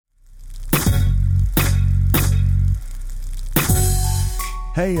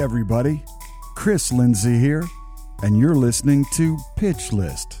Hey everybody, Chris Lindsay here, and you're listening to Pitch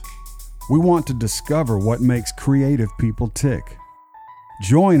List. We want to discover what makes creative people tick.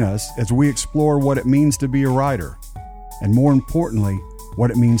 Join us as we explore what it means to be a writer, and more importantly,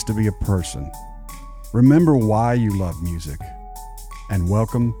 what it means to be a person. Remember why you love music, and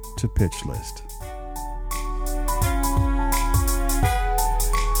welcome to Pitch List.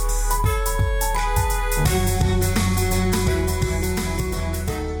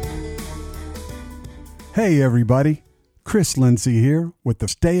 Hey everybody, Chris Lindsay here with the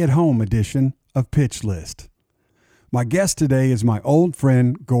stay-at-home edition of Pitch List. My guest today is my old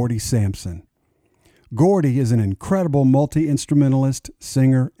friend Gordy Sampson. Gordy is an incredible multi-instrumentalist,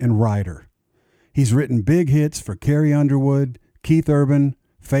 singer, and writer. He's written big hits for Carrie Underwood, Keith Urban,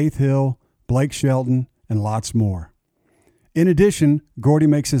 Faith Hill, Blake Shelton, and lots more. In addition, Gordy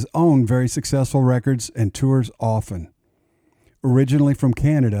makes his own very successful records and tours often. Originally from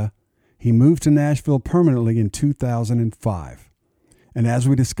Canada, he moved to Nashville permanently in 2005. And as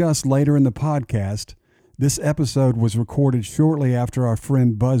we discussed later in the podcast, this episode was recorded shortly after our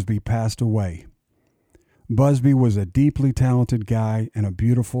friend Busby passed away. Busby was a deeply talented guy and a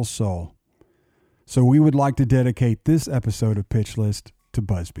beautiful soul. So we would like to dedicate this episode of Pitch List to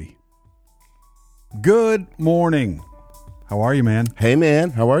Busby. Good morning. How are you, man? Hey, man.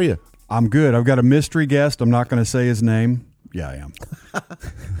 How are you? I'm good. I've got a mystery guest. I'm not going to say his name. Yeah, I am.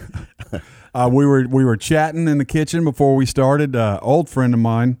 We were chatting in the kitchen before we started. Old friend of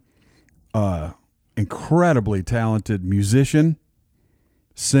mine, incredibly talented musician,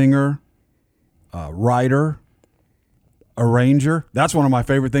 singer, writer, arranger. That's one of my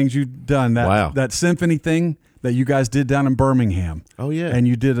favorite things you've done. That symphony thing that you guys did down in Birmingham. Oh yeah, and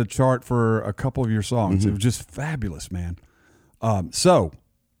you did a chart for a couple of your songs. Mm-hmm. It was just fabulous, man. So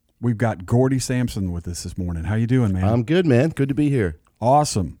we've got Gordy Sampson with us this morning. How you doing, man? I'm good, man. Good to be here.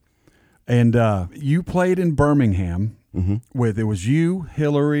 Awesome. And you played in Birmingham with, it was you,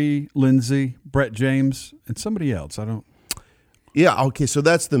 Hillary, Lindsay, Brett James, and somebody else. Yeah, okay, so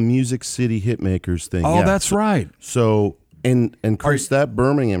that's the Music City Hitmakers thing. Oh, yeah. that's right. So, and Chris, that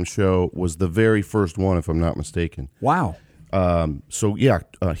Birmingham show was the very first one, if I'm not mistaken. Wow.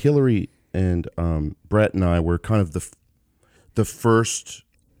 Hillary and Brett and I were kind of the first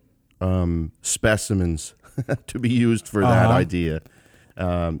specimens to be used for that idea.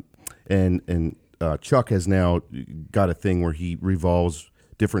 And Chuck has now got a thing where he revolves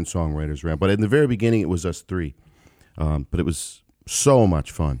different songwriters around. But in the very beginning, it was us three. But it was so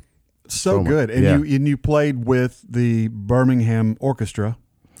much fun. So good. And you played with the Birmingham Orchestra.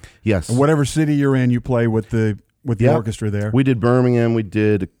 Yes. And whatever city you're in, you play with the orchestra there. We did Birmingham. We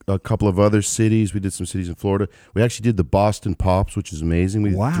did a couple of other cities. We did some cities in Florida. We actually did the Boston Pops, which is amazing.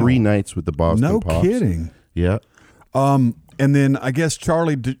 We did 3 nights with the Boston Pops. No kidding. Yeah. And then I guess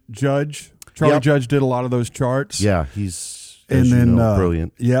Charlie Judge did a lot of those charts. Yeah, he's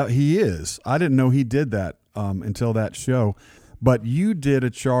brilliant. Yeah, he is. I didn't know he did that until that show. But you did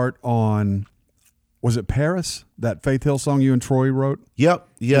a chart on, was it Paris? That Faith Hill song you and Troy wrote? Yep.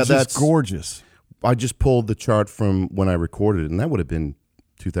 Yeah, that's gorgeous. I just pulled the chart from when I recorded it, and that would have been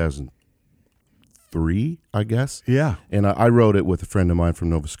 2003, I guess. Yeah. And I wrote it with a friend of mine from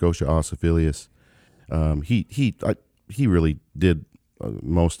Nova Scotia, Asif Ilias. He really did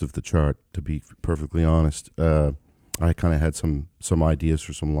most of the chart, to be perfectly honest. I kind of had some ideas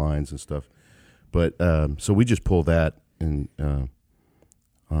for some lines and stuff. But so we just pulled that and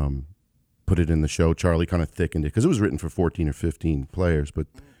put it in the show. Charlie kind of thickened it because it was written for 14 or 15 players. But,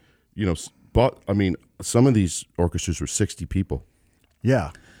 some of these orchestras were 60 people.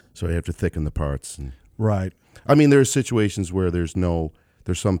 Yeah. So you have to thicken the parts. Right. I mean, there are situations where there's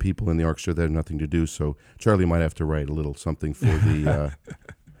some people in the orchestra that have nothing to do, so Charlie might have to write a little something for the,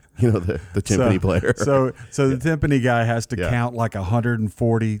 the timpani player. So the timpani guy has to count like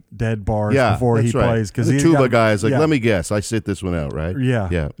 140 dead bars before he plays. Because the tuba guy is like, let me guess, I sit this one out, right? Yeah.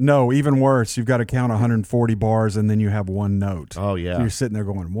 Yeah. No, even worse, you've got to count 140 bars and then you have one note. Oh, yeah. So you're sitting there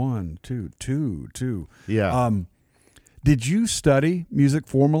going 1, 2, 2, 2. Yeah. Did you study music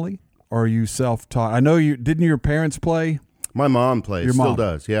formally, or are you self-taught? I know didn't your parents play? My mom plays. Your still mom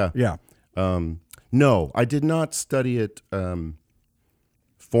does, yeah. Yeah. No, I did not study it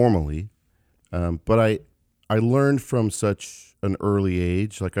formally, but I learned from such an early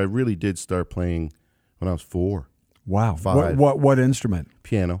age. Like, I really did start playing when I was 4. Wow. 5. What instrument?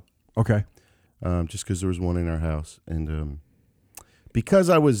 Piano. Okay. Just because there was one in our house. And because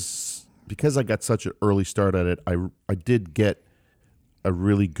I got such an early start at it, I did get a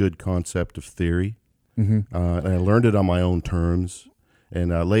really good concept of theory. Mm-hmm. And I learned it on my own terms.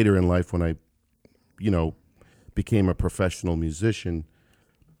 And later in life, when I, became a professional musician,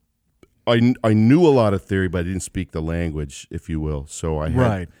 I knew a lot of theory, but I didn't speak the language, if you will. So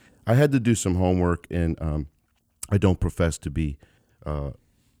I had to do some homework, and I don't profess to be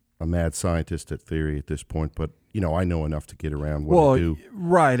a mad scientist at theory at this point, but I know enough to get around what I do.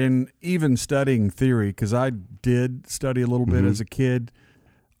 Right, and even studying theory, because I did study a little bit as a kid.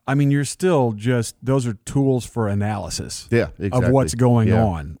 I mean, you're still those are tools for analysis exactly. of what's going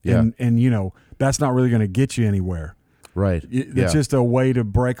on. Yeah. And that's not really going to get you anywhere. Right. It's just a way to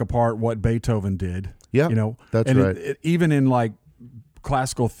break apart what Beethoven did. Yeah, that's and right. Even in like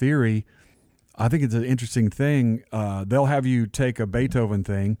classical theory, I think it's an interesting thing. They'll have you take a Beethoven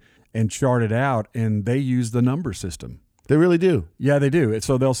thing and chart it out, and they use the number system. They really do. Yeah, they do.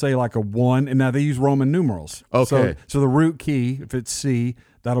 So they'll say like a 1, and now they use Roman numerals. Okay. So the root key, if it's C,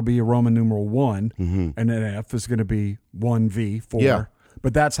 that'll be a Roman numeral 1, and then F is going to be 1V, 4. Yeah.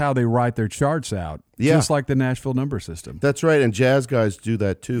 But that's how they write their charts out, just like the Nashville number system. That's right, and jazz guys do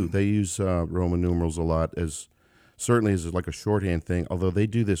that too. They use Roman numerals a lot, certainly as like a shorthand thing, although they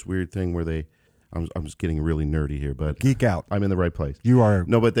do this weird thing where I'm just getting really nerdy here, but geek out. I'm in the right place. You are.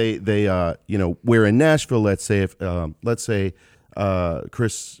 No, but they where in Nashville, let's say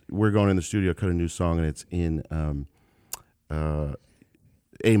Chris, we're going in the studio, cut a new song, and it's in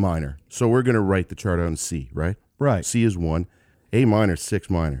A minor. So we're going to write the chart on C, right? Right. C is 1, A minor, 6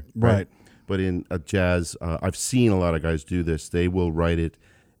 minor. Right. But in a jazz, I've seen a lot of guys do this. They will write it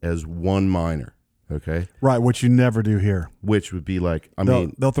as 1 minor. Okay. Right, which you never do here. Which would be like,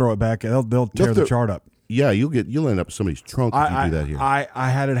 they'll throw it back. They'll tear the chart up. Yeah, you'll end up in somebody's trunk if you do that here. I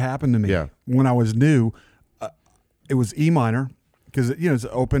had it happen to me. Yeah. When I was new, it was E minor because it's an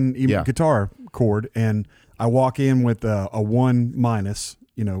open guitar chord, and I walk in with a 1 minus.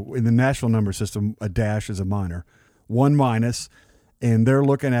 In the Nashville number system, a dash is a minor, 1 minus, and they're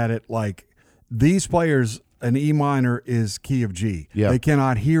looking at it like these players. An E minor is key of G. Yeah. They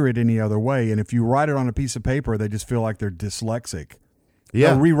cannot hear it any other way. And if you write it on a piece of paper, they just feel like they're dyslexic.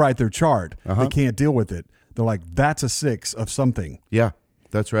 Yeah. They'll rewrite their chart. They can't deal with it. They're like, that's a 6 of something. Yeah,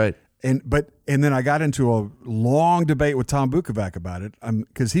 that's right. And then I got into a long debate with Tom Bukovac about it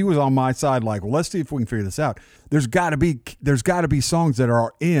because he was on my side like, well, let's see if we can figure this out. There's got to be songs that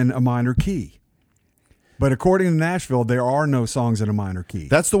are in a minor key. But according to Nashville, there are no songs in a minor key.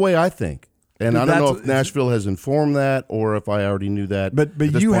 That's the way I think. And I don't know if Nashville has informed that or if I already knew that. But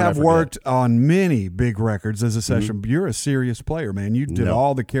you have worked on many big records as a session. You're a serious player, man. You did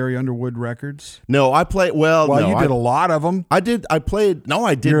all the Carrie Underwood records. No, I played. Well, no, you did a lot of them. I did. I played. No,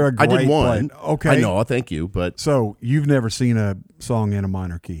 I did. You're a great I did one. player. Okay, I know. Thank you. But so you've never seen a song in a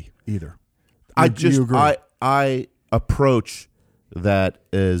minor key either. I approach that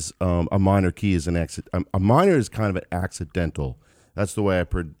as a minor key as an accident. A minor is kind of an accidental. That's the way or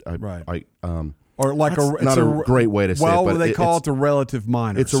like it's not a great way to say it. Well, But they call it the relative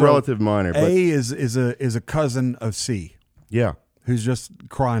minor. It's a relative minor. But A is a cousin of C. Yeah, who's just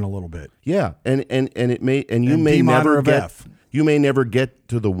crying a little bit. Yeah, and it may you and may D minor never of get F. You may never get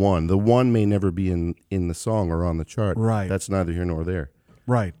to the 1. The 1 may never be in the song or on the chart. Right. That's neither here nor there.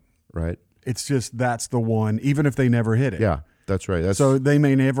 Right. Right. It's just that's the 1, even if they never hit it. Yeah, that's right. So they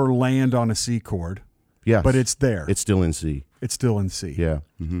may never land on a C chord. Yeah, but it's there. It's still in C. It's still in C. Yeah.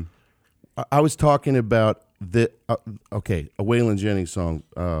 Mm-hmm. I was talking about a Waylon Jennings song.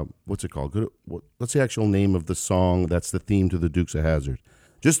 What's it called? What's the actual name of the song that's the theme to the Dukes of Hazzard?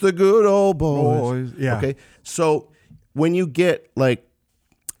 Just the good old boys. Yeah. Okay. So when you get like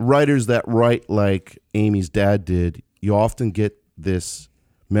writers that write like Amy's dad did, you often get this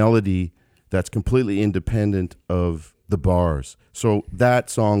melody that's completely independent of the bars. So that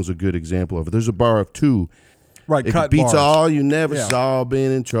song's a good example of it. There's a bar of 2. Right, it cut beats bars. all you never saw,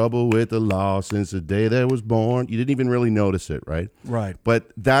 been in trouble with the law since the day that was born. You didn't even really notice it, right? Right.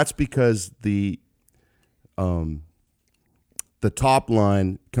 But that's because the top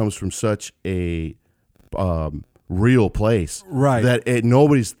line comes from such a real place, right? That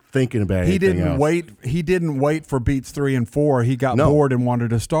nobody's thinking about anything else. He didn't wait for beats 3 and 4. He got bored and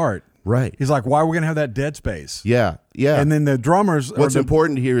wanted to start. Right. He's like, why are we going to have that dead space? Yeah, yeah. And then the drummers... What's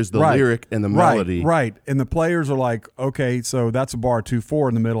important here is the lyric and the melody. Right. And the players are like, okay, so that's a bar 2-4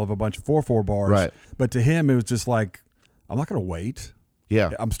 in the middle of a bunch of 4-4 bars. Right. But to him, it was just like, I'm not going to wait.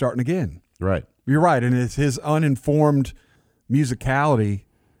 Yeah. I'm starting again. Right. You're right. And it's his uninformed musicality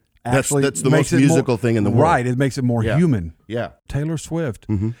actually that's the most musical thing in the world. Right. It makes it more human. Yeah. Taylor Swift,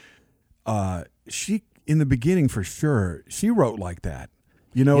 she, in the beginning for sure, she wrote like that.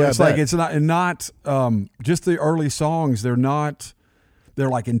 You know, it's like it's not just the early songs. They're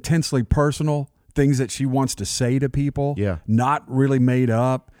like intensely personal things that she wants to say to people. Yeah. Not really made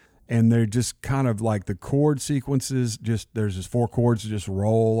up. and they're just kind of like the chord sequences. Just there's just 4 chords that just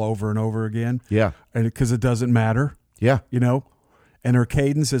roll over and over again. Yeah. And because it doesn't matter, Yeah. you know. And her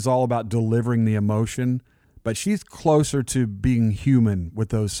cadence is all about delivering the emotion, but she's closer to being human with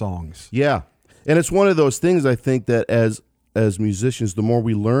those songs. Yeah. And it's one of those things, I think, that as musicians, the more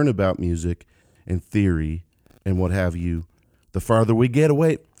we learn about music and theory and what have you, the farther we get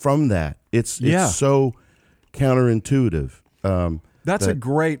away from that. It's so counterintuitive. That's a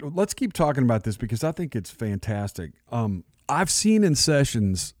great. Let's keep talking about this because I think it's fantastic. I've seen in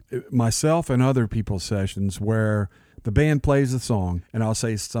sessions, myself and other people's sessions, where the band plays a song and I'll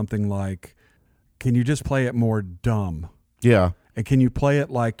say something like, "Can you just play it more dumb?" Yeah. And can you play it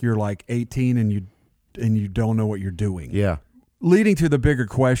like you're like 18 and you don't know what you're doing? Yeah. Leading to the bigger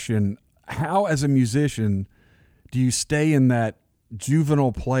question, how as a musician do you stay in that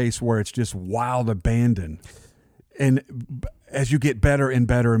juvenile place where it's just wild abandon? And as you get better and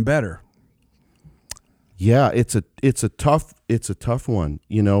better and better. Yeah, it's a tough one,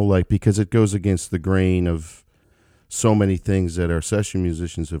 you know, like because it goes against the grain of so many things that our session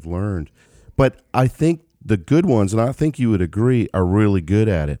musicians have learned. But I think the good ones, and I think you would agree, are really good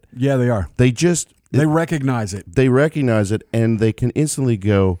at it. Yeah, they are. They recognize it. They recognize it, and they can instantly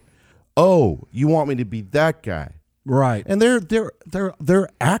go, "Oh, you want me to be that guy?" Right. And they're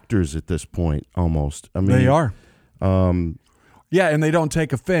actors at this point, almost. I mean, They are. Yeah, and they don't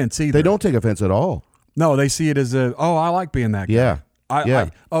take offense either. They don't take offense at all. No, they see it as I like being that guy. Yeah.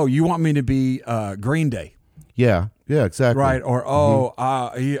 Oh, you want me to be Green Day? Yeah, exactly. Right. Or,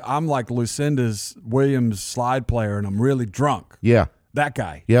 I'm like Lucinda's Williams slide player and I'm really drunk. Yeah. That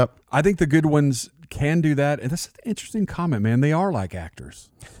guy. Yep. I think the good ones can do that. And that's an interesting comment, man. They are like actors.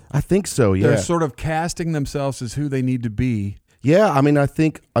 I think so, yeah. They're sort of casting themselves as who they need to be. Yeah, I mean, I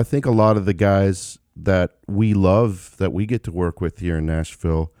think a lot of the guys that we love, that we get to work with here in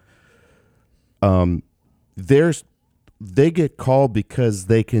Nashville, they get called because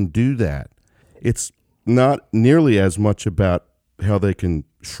they can do that. It's not nearly as much about how they can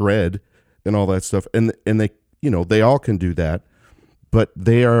shred and all that stuff, and they, you know, they all can do that, but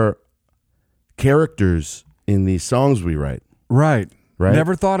they are characters in these songs we write. Right. Right.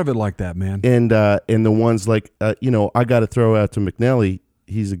 Never thought of it like that, man. And the ones like I got to throw out to McNally.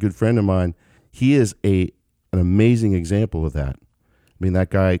 He's a good friend of mine. He is an amazing example of that. I mean,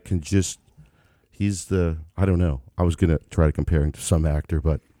 that guy can just. I don't know. I was gonna try to compare him to some actor,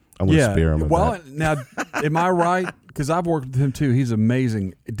 but I'm gonna spare him. Well, now, am I right? Because I've worked with him too. He's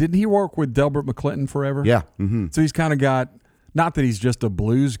amazing. Didn't he work with Delbert McClinton forever? Yeah. Mm-hmm. So he's kind of got, not that he's just a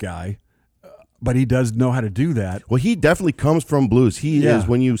blues guy, but he does know how to do that. Well, he definitely comes from blues. He is,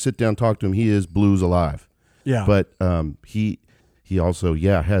 when you sit down and talk to him, he is blues alive. Yeah. But he also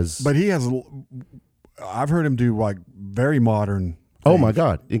has. But he has. I've heard him do like very modern. Oh my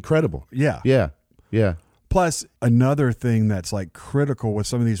God! Incredible. Yeah. Yeah. Yeah. Plus, another thing that's like critical with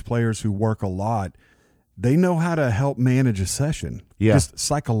some of these players who work a lot, they know how to help manage a session. Yeah. Just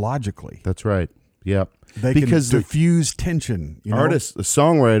psychologically. That's right. Yeah. They can diffuse tension. You know? Artists, the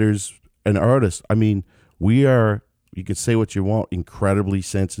songwriters and artists, I mean, we are, you could say what you want, incredibly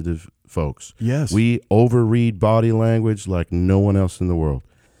sensitive folks. Yes. We overread body language like no one else in the world.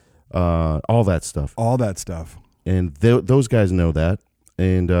 All that stuff. All that stuff. And those guys know that.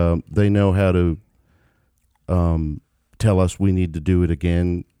 And they know how to tell us we need to do it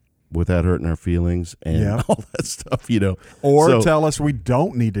again without hurting our feelings and all that stuff, you know. Or tell us we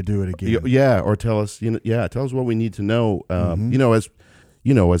don't need to do it again. Yeah, or tell us, tell us what we need to know.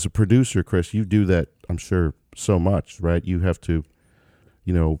 As a producer, Chris, you do that, I'm sure, so much, right? You have to,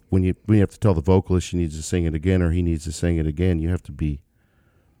 when you have to tell the vocalist she needs to sing it again or he needs to sing it again, you have to be,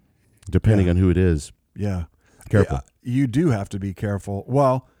 depending on who it is. Yeah. Careful. Yeah, you do have to be careful.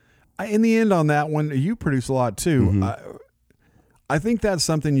 Well, in the end on that one, you produce a lot too. Mm-hmm. I think that's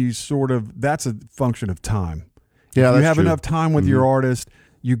something that's a function of time. Yeah, if you have true. enough time with your artist,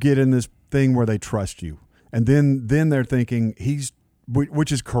 you get in this thing where they trust you. And then they're thinking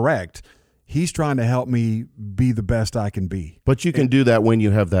which is correct. He's trying to help me be the best I can be. But you can do that when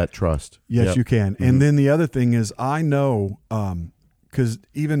you have that trust. Yes, you can. Mm-hmm. And then the other thing is I know, because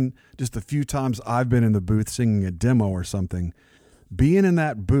even just the few times I've been in the booth singing a demo or something, being in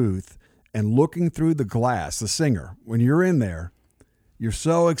that booth and looking through the glass, the singer, when you're in there, you're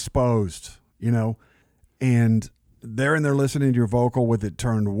so exposed, and they're in there listening to your vocal with it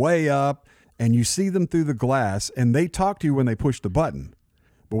turned way up, and you see them through the glass, and they talk to you when they push the button.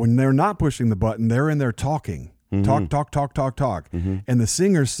 But when they're not pushing the button, they're in there talking. Mm-hmm. Talk. Mm-hmm. And the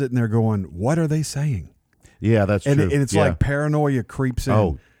singer's sitting there going, what are they saying? Yeah, that's true. And it's like paranoia creeps in.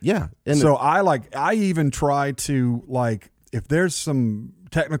 Oh, yeah. And so I even try to, like, if there's some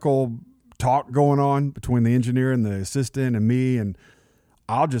technical talk going on between the engineer and the assistant and me, and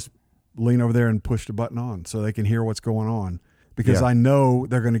I'll just lean over there and push the button on so they can hear what's going on, because I know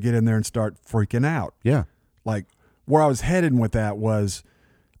they're going to get in there and start freaking out. Yeah. Like, where I was headed with that was,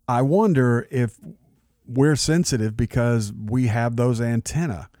 I wonder if we're sensitive because we have those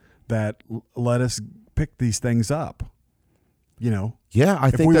antenna that let us pick these things up. You know? Yeah, I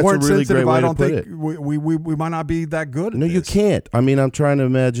If think we that's a weren't really sensitive, great way I don't to put think it. we might not be that good at No, this. you can't. I mean, I'm trying to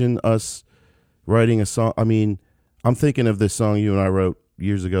imagine us writing a song. I mean, I'm thinking of this song you and I wrote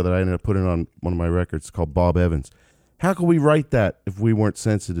years ago that I ended up putting on one of my records called Bob Evans. How could we write that if we weren't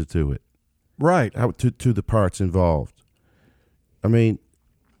sensitive to it? Right. How, to the parts involved? I mean,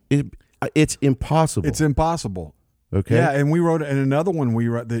 it's impossible. It's impossible. Okay. Yeah, and we wrote, and another one we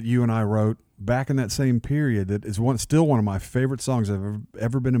wrote that you and I wrote back in that same period that is still one of my favorite songs I've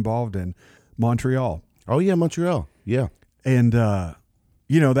ever been involved in, Montreal. Oh yeah, Montreal. Yeah. And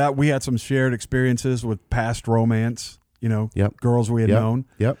you know, that we had some shared experiences with past romance, you know, girls we had known.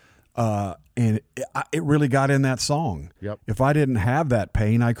 Yep. And it really got in that song. Yep. If I didn't have that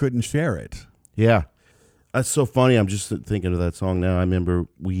pain, I couldn't share it. Yeah. That's so funny. I'm just thinking of that song now. I remember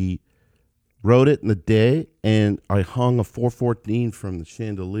we wrote it in the day, and I hung a 414 from the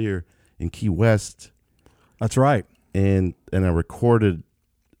chandelier in Key West. That's right. And I recorded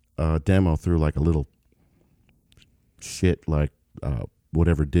a demo through like a little shit, like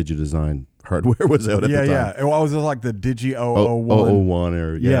whatever Digidesign hardware was out at the time. Yeah. It was like the Digi 001. 001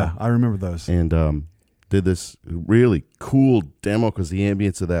 or Yeah, I remember those. And did this really cool demo because the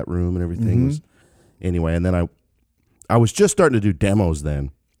ambience of that room and everything was anyway. And then I was just starting to do demos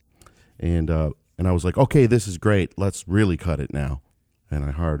then, and I was like, okay, this is great. Let's really cut it now. And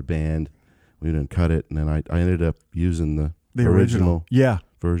I hired a band. We didn't cut it, and then I ended up using the original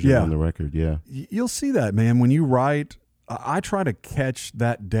version on the record. Yeah, you'll see that, man, when you write. I try to catch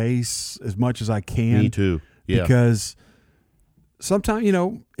that day as much as I can. Me too. Yeah, because sometimes, you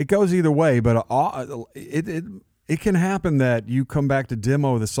know, it goes either way, but it can happen that you come back to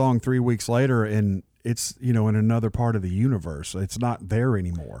demo the song 3 weeks later and it's, you know, in another part of the universe. It's not there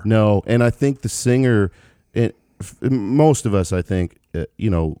anymore. No, and I think the singer, most of us, I think, you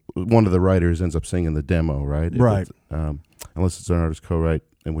know, one of the writers ends up singing the demo, right? Right. Unless it's an artist co-write,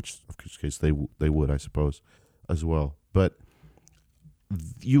 in which case they would, I suppose, as well. But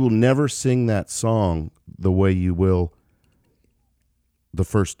you will never sing that song the way you will the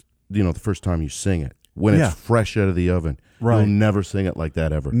first time you sing it, when it's fresh out of the oven. Right. You'll never sing it like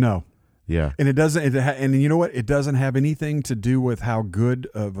that ever. No. Yeah. And it doesn't. And you know what? It doesn't have anything to do with how good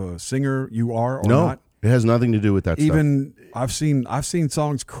of a singer you are or not. It has nothing to do with that stuff. Even I've seen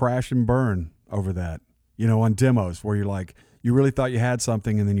songs crash and burn over that. You know, on demos where you're like, you really thought you had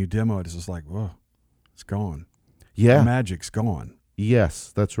something, and then you demo it. It's just like, whoa, it's gone. Yeah. The magic's gone.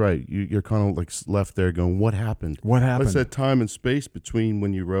 Yes, that's right. You're kind of like left there going, what happened? What happened? What's that time and space between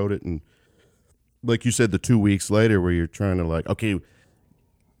when you wrote it and, like you said, the 2 weeks later where you're trying to like, okay,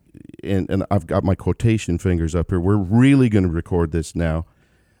 and I've got my quotation fingers up here. We're really going to record this now.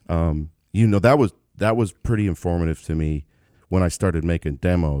 You know, that was pretty informative to me when I started making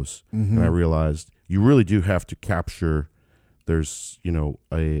demos, and I realized you really do have to capture. There's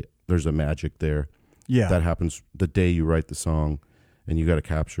a magic there. Yeah. That happens the day you write the song, and you got to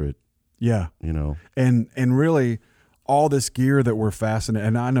capture it. Yeah. You know. And really, all this gear that we're fascinated,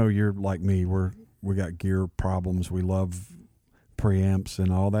 and I know you're like me. We got gear problems. We love preamps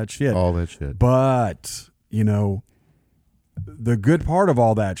and all that shit. All that shit. But, you know, the good part of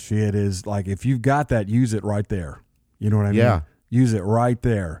all that shit is, like, if you've got that, use it right there. You know what I mean? Yeah. Use it right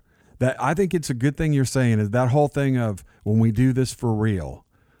there. That, I think it's a good thing you're saying, is that whole thing of when we do this for real.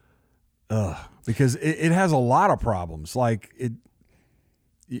 Because it has a lot of problems. Like,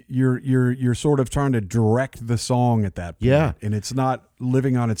 you're sort of trying to direct the song at that point. Yeah. And it's not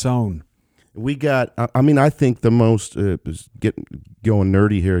living on its own. We got, I think the most, is going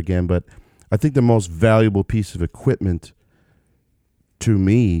nerdy here again, but I think the most valuable piece of equipment to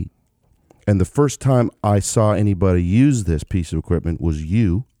me, and the first time I saw anybody use this piece of equipment was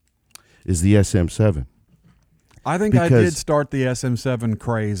you, is the SM7. I think I did start the SM7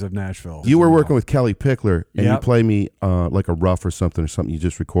 craze of Nashville. You were working with Kelly Pickler, and you Yep. play me like a rough or something you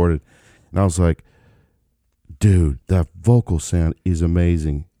just recorded. And I was like, dude, that vocal sound is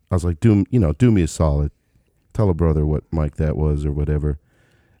amazing. I was like, do me a solid. Tell a brother what mic that was or whatever.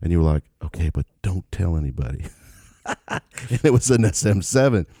 And you were like, okay, but don't tell anybody. And it was an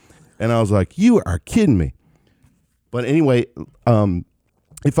SM7. And I was like, you are kidding me. But anyway,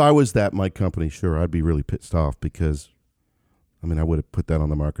 if I was that mic company, sure, I'd be really pissed off because, I mean, I would have put that on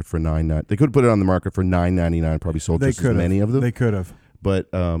the market for $9.99. They could have put it on the market for $9.99. Probably sold just as many of them. They could have. but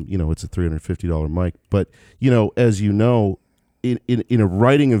it's a $350 mic. But as you know, in a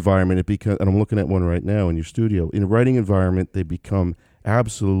writing environment, it becomes, and I'm looking at one right now in your studio. In a writing environment, they become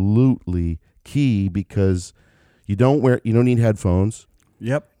absolutely key because you don't need headphones.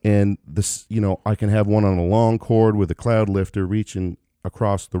 Yep. And this, I can have one on a long cord with a cloud lifter reaching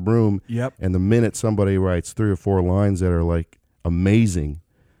across the room. Yep. And the minute somebody writes 3 or 4 lines that are like amazing,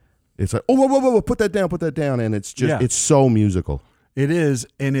 it's like, oh, whoa, put that down. And it's just, It's so musical. It is.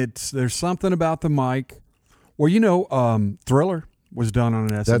 And there's something about the mic. Well, Thriller was done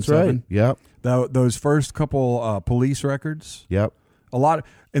on an SM7. That's right. Yep. Those first couple Police records. Yep.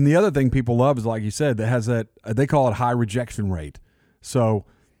 And the other thing people love is, like you said, that has that, they call it high rejection rate. So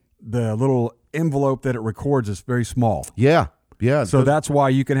the little envelope that it records is very small. Yeah. Yeah. So that's why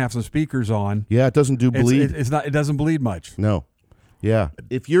you can have some speakers on. Yeah. It doesn't do bleed. It doesn't bleed much. No. Yeah.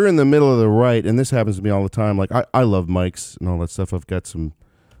 If you're in the middle of the write, and this happens to me all the time, like I love mics and all that stuff. I've got some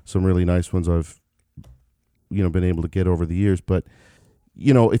really nice ones I've been able to get over the years. But,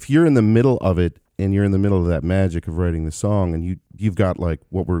 if you're in the middle of it and you're in the middle of that magic of writing the song and you've got like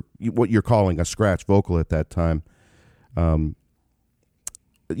what you're calling a scratch vocal at that time, a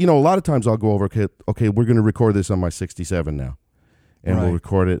lot of times I'll go over, okay, we're going to record this on my 67 now. And We'll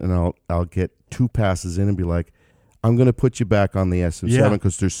record it and I'll get 2 passes in and be like, I'm going to put you back on the SM7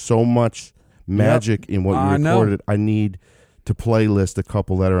 because there's so much magic in what you recorded. I need to playlist a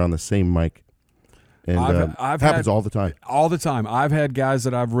couple that are on the same mic. And I've happens all the time. All the time. I've had guys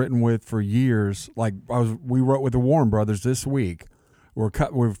that I've written with for years. Like we wrote with the Warren Brothers this week.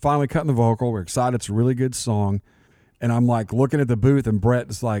 We're finally cutting the vocal. We're excited. It's a really good song. And I'm like looking at the booth, and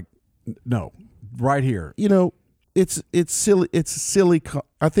Brett is like, "No, right here." It's silly. It's silly.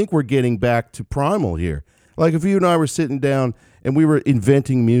 I think we're getting back to primal here. Like if you and I were sitting down and we were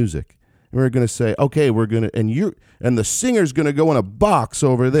inventing music, and we were going to say, "Okay, we're going to," and the singer's going to go in a box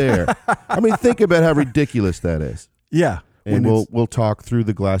over there. I mean, think about how ridiculous that is. Yeah, and we'll talk through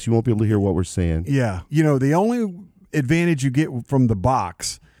the glass. You won't be able to hear what we're saying. Yeah, the only advantage you get from the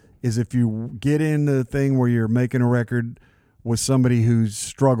box is if you get in the thing where you're making a record with somebody who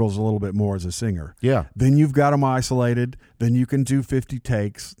struggles a little bit more as a singer. Yeah. Then you've got them isolated. Then you can do 50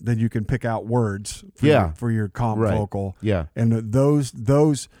 takes. Then you can pick out words for your comp vocal. Yeah. And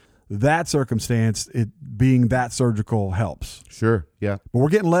that circumstance, it being that surgical helps. Sure. Yeah. But we're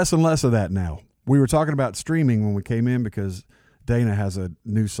getting less and less of that now. We were talking about streaming when we came in because Dana has a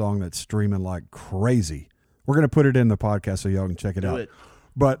new song that's streaming like crazy. We're going to put it in the podcast so y'all can check it out.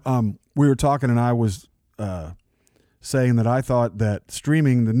 But we were talking, and I was saying that I thought that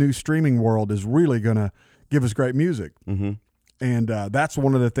the new streaming world is really going to give us great music. Mm-hmm. And that's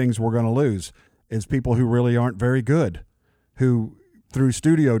one of the things we're going to lose is people who really aren't very good, who through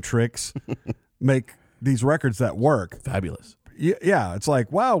studio tricks make these records that work. Fabulous. Yeah, it's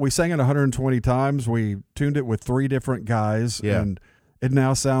like, wow, we sang it 120 times. We tuned it with 3 different guys, and it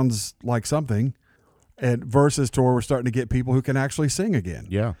now sounds like something. And versus to where we're starting to get people who can actually sing again.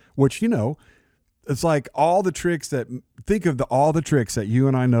 Yeah. Which, it's like all the tricks that you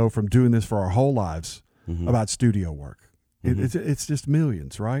and I know from doing this for our whole lives about studio work. Mm-hmm. It's just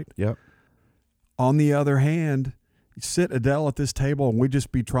millions, right? Yep. On the other hand, sit Adele at this table and we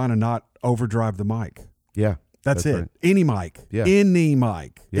just be trying to not overdrive the mic. Yeah. That's it. Right. Any mic. Yeah. Any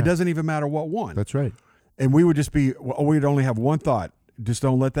mic. Yeah. It doesn't even matter what one. That's right. And we would just we'd only have one thought. Just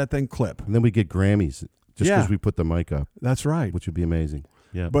don't let that thing clip. And then we get Grammys just because we put the mic up. That's right. Which would be amazing.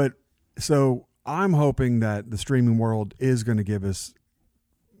 Yeah. But so I'm hoping that the streaming world is going to give us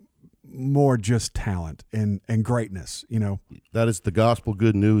more just talent and greatness, That is the gospel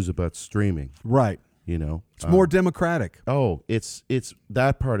good news about streaming. Right. It's more democratic. Oh, it's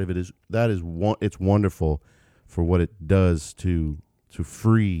that part of it it's wonderful for what it does to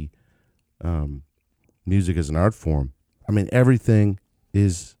free music as an art form. I mean, everything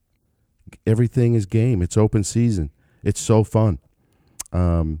is game. It's open season. It's so fun.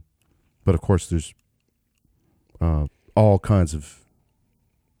 But of course, there's all kinds of.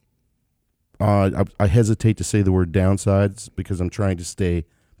 I hesitate to say the word downsides because I'm trying to stay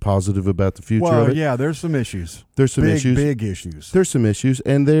positive about the future of it. Yeah, there's some issues. There's some issues. Big issues. There's some issues,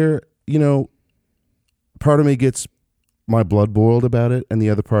 and part of me gets my blood boiled about it, and the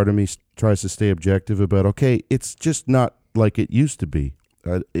other part of me tries to stay objective about, okay, it's just not like it used to be.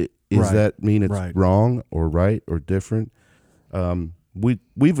 Does that mean it's wrong or right or different?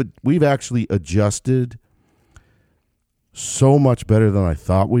 We've actually adjusted so much better than I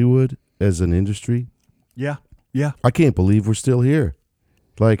thought we would as an industry. Yeah, yeah. I can't believe we're still here.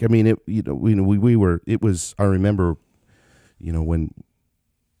 Like, I mean, we were. It was. I remember, when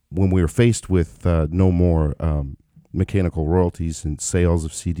we were faced with no more mechanical royalties and sales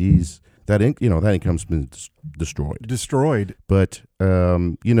of CDs. That income's been destroyed. But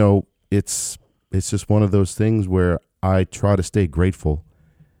it's just one of those things where I try to stay grateful,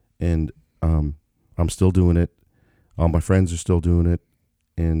 and I'm still doing it. All my friends are still doing it,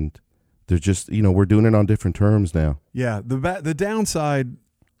 and they're just we're doing it on different terms now. Yeah, the downside,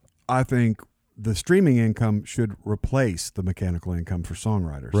 I think, the streaming income should replace the mechanical income for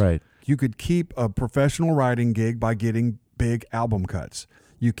songwriters. Right. You could keep a professional writing gig by getting big album cuts.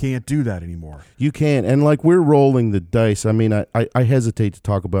 You can't do that anymore. You can't, and like we're rolling the dice. I mean, I hesitate to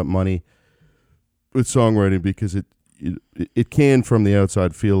talk about money with songwriting because it can from the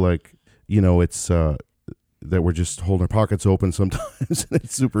outside feel like it's that we're just holding our pockets open sometimes. And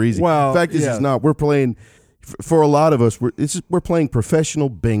it's super easy. Well, the fact is, it's not. We're playing for a lot of us. We're playing professional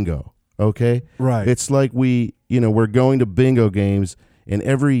bingo. Okay, right. It's like we're going to bingo games, and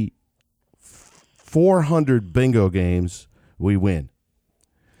every 400 bingo games we win.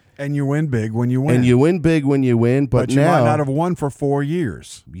 And you win big when you win. And you win big when you win, but you now, might not have won for 4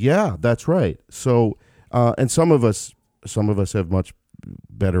 years. Yeah, that's right. So, and some of us have much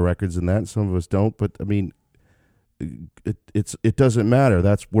better records than that, and some of us don't. But I mean, it doesn't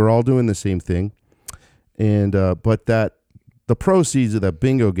matter. We're all doing the same thing, and but that the proceeds of that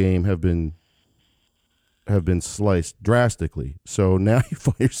bingo game have been sliced drastically. So now you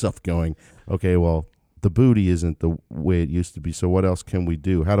find yourself going, okay, well, the booty isn't the way it used to be. So what else can we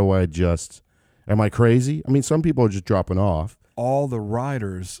do? How do I adjust? Am I crazy? I mean, some people are just dropping off. All the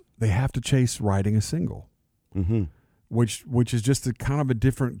writers, they have to chase writing a single, which is just a kind of a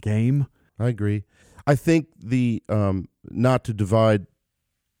different game. I agree. I think the not to divide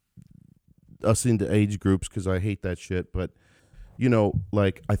us into age groups because I hate that shit, but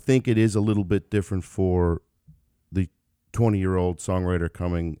like I think it is a little bit different for the 20-year-old songwriter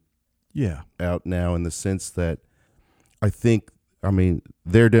coming out now in the sense that I mean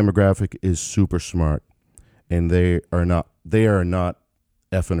their demographic is super smart and they are not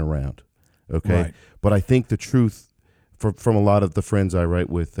effing around. Okay. Right. But I think the truth from a lot of the friends I write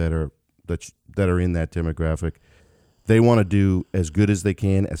with that are in that demographic, they want to do as good as they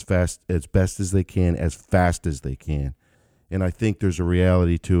can, as best as they can, as fast as they can. And I think there's a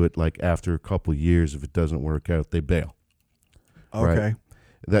reality to it. Like after a couple of years, if it doesn't work out, they bail. Okay. Right?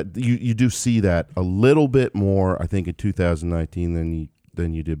 That you do see that a little bit more, I think, in 2019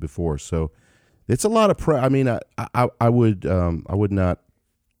 than you did before. So it's a lot of I mean, I would not.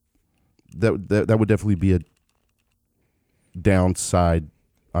 That would definitely be a downside,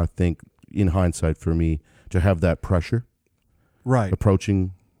 I think, in hindsight for me to have that pressure. Right.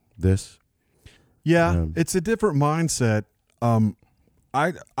 Approaching this. Yeah, it's a different mindset. I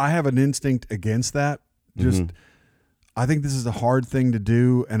have an instinct against that. Just I think this is a hard thing to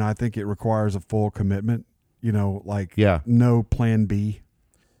do, and I think it requires a full commitment. No plan B.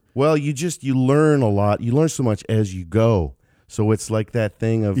 Well, you learn a lot. You learn so much as you go. So it's like that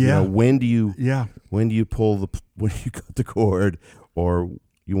thing of when do you cut the cord, or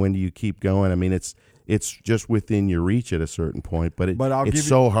when do you keep going? I mean, it's just within your reach at a certain point, but it's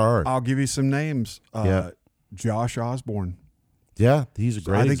so hard. I'll give you some names. Josh Osborne. Yeah, he's a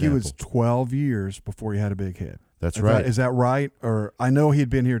great I think example. he was 12 years before he had a big hit. That's right. Is that right? Or I know he'd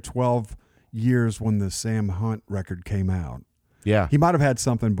been here 12 years when the Sam Hunt record came out. Yeah. He might have had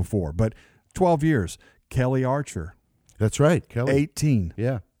something before, but 12 years. Kelly Archer. That's right. Kelly. 18.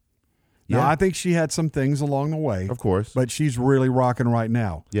 Yeah. Now, I think she had some things along the way. Of course. But she's really rocking right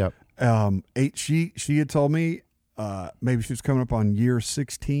now. Yep. She had told me maybe she was coming up on year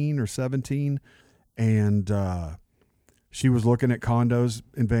 16 or 17, and she was looking at condos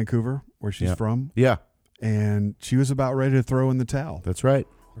in Vancouver, where she's from. Yeah. And she was about ready to throw in the towel. That's right.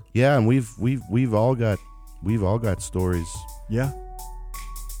 Yeah, and we've all got stories. Yeah.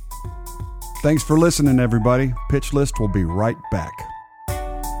 Thanks for listening, everybody. Pitch List will be right back.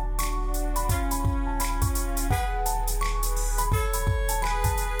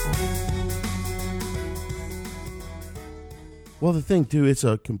 Well, the thing too,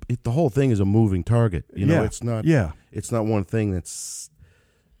 the whole thing is a moving target. It's not. Yeah. It's not one thing that's.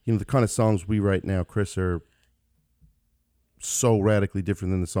 The kind of songs we write now, Chris, are so radically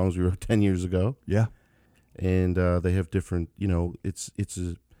different than the songs we wrote 10 years ago. Yeah. And they have different. I've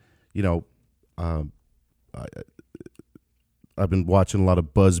been watching a lot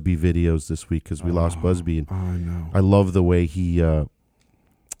of Busby videos this week because we lost Busby, and I know. I love the way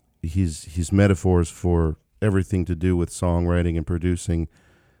his metaphors for everything to do with songwriting and producing.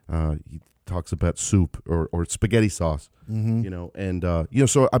 He talks about soup or spaghetti sauce, So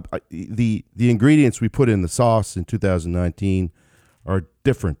the ingredients we put in the sauce in 2019 are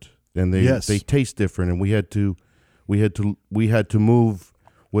different, and they taste different, and we had to We had to move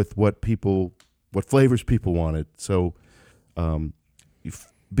with what flavors people wanted. So, I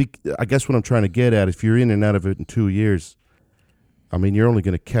guess what I'm trying to get at, if you're in and out of it in 2 years, I mean, you're only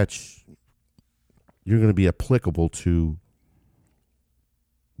going to be applicable to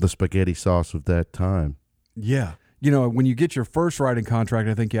the spaghetti sauce of that time. Yeah. When you get your first writing contract,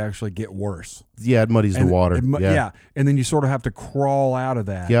 I think you actually get worse. Yeah, it muddies the water. Yeah. And then you sort of have to crawl out of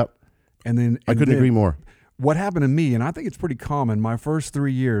that. Yep. I couldn't agree more. What happened to me, and I think it's pretty common, my first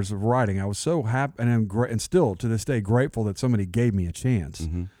 3 years of writing, I was so happy, and still to this day grateful that somebody gave me a chance.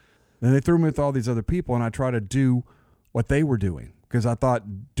 Mm-hmm. Then they threw me with all these other people, and I tried to do what they were doing because I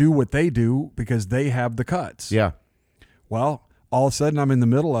thought, do what they do because they have the cuts. Yeah. Well, all of a sudden I'm in the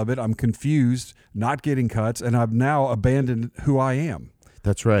middle of it. I'm confused, not getting cuts, and I've now abandoned who I am.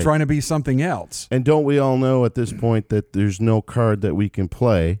 That's right. Trying to be something else. And don't we all know at this point that there's no card that we can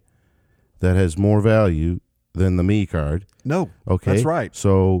play that has more value than the me card? No. Okay. That's right.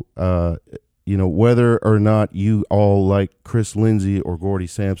 So, whether or not you all like Chris Lindsay or Gordy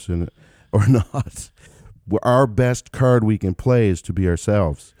Sampson or not, our best card we can play is to be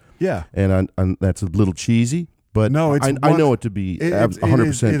ourselves. Yeah. And that's a little cheesy, but no, I know it to be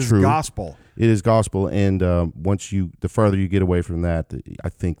 100% true. It is gospel. It is gospel, and the farther you get away from that, I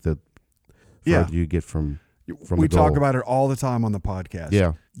think the farther you get from we the goal. talk about it all the time on the podcast.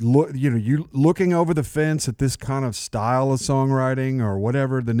 Yeah. You looking over the fence at this kind of style of songwriting or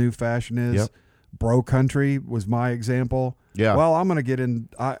whatever the new fashion is. Yep. Bro country was my example. Yeah. Well, I'm going to get in.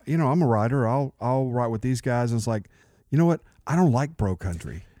 I'm a writer. I'll write with these guys, and it's like, you know what? I don't like bro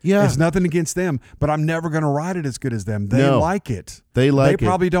country. Yeah. It's nothing against them, but I'm never going to write it as good as them. They like it. They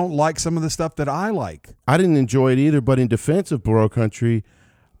probably don't like some of the stuff that I like. I didn't enjoy it either, but in defense of bro country,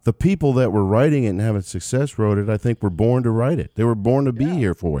 the people that were writing it and having success wrote it, I think were born to write it. They were born to be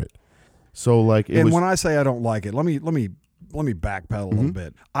here for it. So when I say I don't like it, let me backpedal a little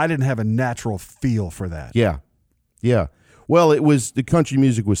bit. I didn't have a natural feel for that. Yeah. Yeah. Well, the country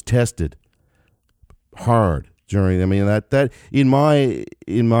music was tested hard during, that in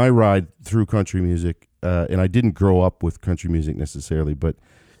my ride through country music, and I didn't grow up with country music necessarily, but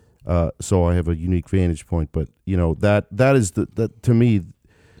so I have a unique vantage point, but that is to me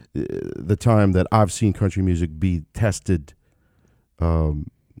the time that I've seen country music be tested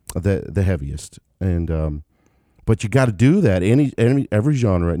the heaviest. And but you got to do that. Every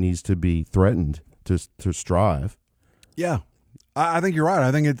genre needs to be threatened to strive. Yeah. I think you're right.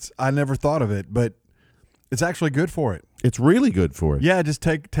 I think I never thought of it, but it's actually good for it. It's really good for it. Yeah, just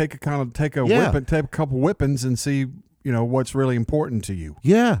take a couple whippings and see, what's really important to you.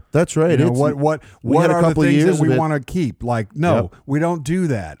 Yeah, that's right. What are the things that we want to keep? Like, no, we don't do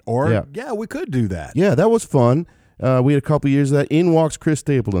that. Or yeah, we could do that. Yeah, that was fun. We had a couple years of that. In walks Chris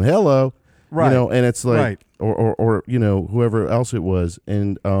Stapleton. Hello. Right. And it's like or whoever else it was,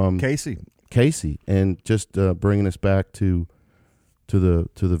 and Casey, and just bringing us back to the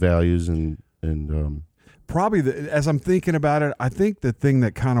values and probably as I'm thinking about it, I think the thing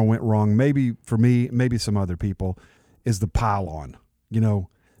that kind of went wrong, maybe for me, maybe some other people, is the pile-on.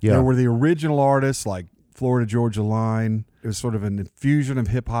 There were the original artists like Florida Georgia Line. It was sort of an infusion of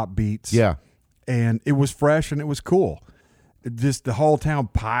hip hop beats. Yeah, and it was fresh and it was cool. Just the whole town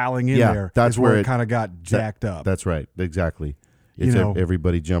piling in there. That's where it kind of got jacked up. That's right. Exactly. It's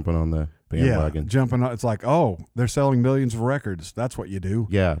everybody jumping on the bandwagon. Yeah, jumping on. It's like, oh, they're selling millions of records. That's what you do.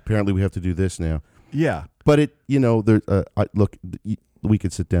 Yeah. Apparently, we have to do this now. Yeah. But we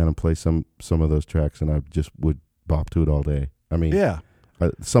could sit down and play some of those tracks, and I just would bop to it all day. I mean,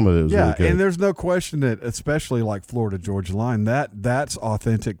 some of it was really good. And there's no question that, especially like Florida Georgia Line, that's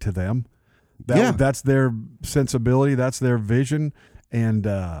authentic to them. That's their sensibility. That's their vision. And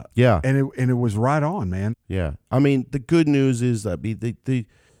and it was right on, man. Yeah. I mean, the good news is that the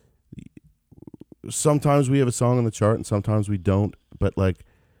sometimes we have a song on the chart and sometimes we don't. But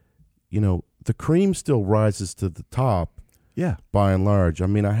the cream still rises to the top. Yeah. By and large. I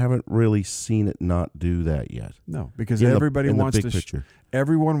mean, I haven't really seen it not do that yet. No, because everybody wants to.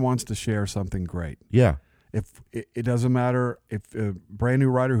 Everyone wants to share something great. Yeah. If it doesn't matter if a brand new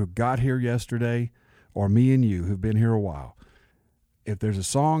writer who got here yesterday, or me and you who've been here a while, if there's a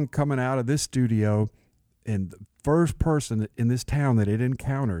song coming out of this studio, and the first person in this town that it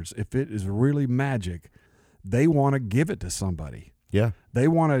encounters, if it is really magic, they want to give it to somebody. Yeah. They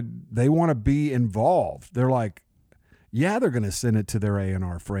want to be involved. They're like, yeah, they're going to send it to their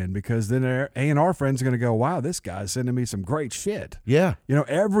A&R friend, because then their A&R friend's going to go, wow, this guy's sending me some great shit. Yeah.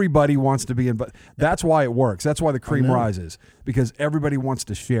 Everybody wants to be involved. That's why it works. That's why the cream rises, because everybody wants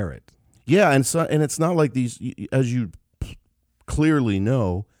to share it. Yeah, and it's not like these, as you clearly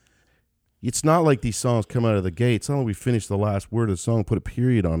know, it's not like these songs come out of the gate. It's not like we finish the last word of the song, put a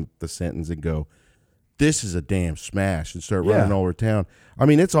period on the sentence, and go, "This is a damn smash," and start running all over town. I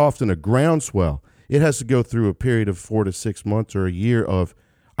mean, it's often a groundswell. It has to go through a period of 4 to 6 months or a year of,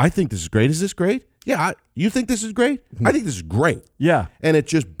 I think this is great. Is this great? Yeah. You think this is great? I think this is great. Yeah. And it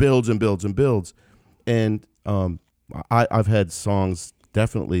just builds and builds and builds. And I've had songs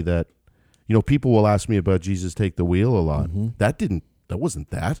definitely that, people will ask me about Jesus Take the Wheel a lot. That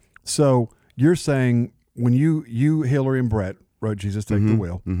wasn't that. So you're saying when you Hillary and Brett wrote Jesus Take the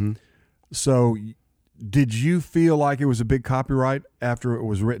Wheel. So did you feel like it was a big copyright after it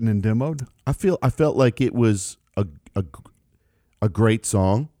was written and demoed? I felt like it was a great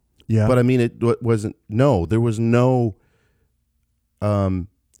song. Yeah. But I mean, it wasn't. No, there was no. And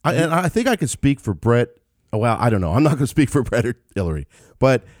I think I could speak for Brett. Well, I don't know. I'm not going to speak for Brett or Hillary,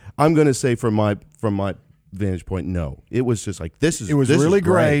 but I'm going to say from my vantage point, no. It was just like this was really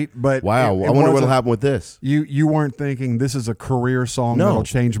great, but wow, I wonder what'll happen with this. You weren't thinking this is a career song that'll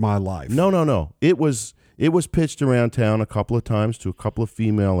change my life. No. It was pitched around town a couple of times to a couple of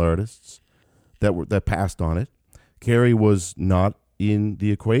female artists that passed on it. Carrie was not in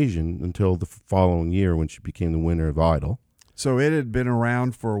the equation until the following year when she became the winner of Idol. So it had been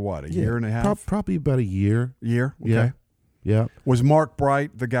around for what, a year and a half? Probably about a year. Year? Okay. Yeah. Was Mark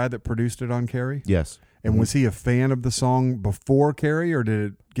Bright the guy that produced it on Carrie? Yes. And was he a fan of the song before Carrie, or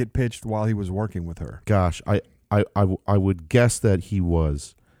did it get pitched while he was working with her? Gosh, I would guess that he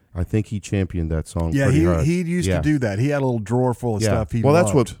was. I think he championed that song. Yeah, pretty hard. he used to do that. He had a little drawer full of stuff he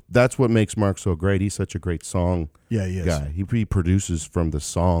loved. That's what makes Mark so great. He's such a great song he is. guy. He produces from the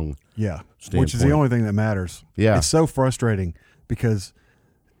song. Yeah, standpoint. Which is the only thing that matters. Yeah, it's so frustrating because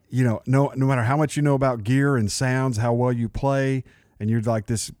no matter how much you know about gear and sounds, how well you play, and you're like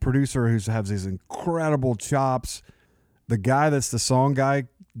this producer who has these incredible chops. The guy that's the song guy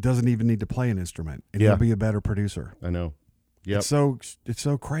doesn't even need to play an instrument, and he'll be a better producer. I know. Yeah, it's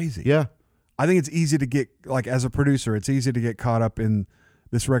so crazy. Yeah, I think it's easy to get, like, as a producer, it's easy to get caught up in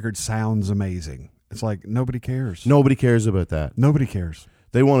this record sounds amazing. It's like nobody cares. Nobody cares about that. Nobody cares.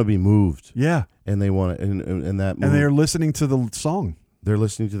 They want to be moved. Yeah, and they want to, and that, and they're listening to the song. They're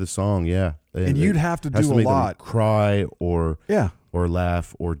listening to the song. Yeah, and you'd have to do a lot. Cry or or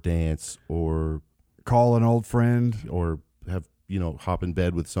laugh or dance or call an old friend or have hop in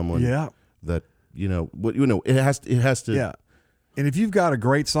bed with someone. Yeah, that it has to. Yeah. And if you've got a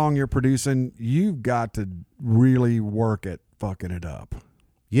great song you're producing, you've got to really work at fucking it up.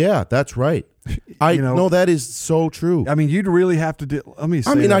 Yeah, that's right. I know that is so true. I mean, you'd really have to do. Let me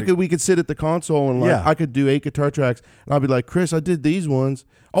say. I mean, we could sit at the console and I could do 8 guitar tracks, and I'll be like, Chris, I did these ones.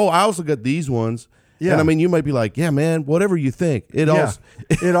 Oh, I also got these ones. Yeah. And I mean, you might be like, yeah, man, whatever you think. It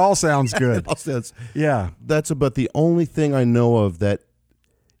all sounds good. It all sounds. Yeah. That's about the only thing I know of that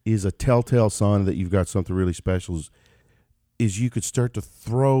is a telltale sign that you've got something really special. Is you could start to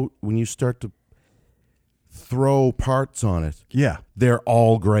throw parts on it. Yeah. They're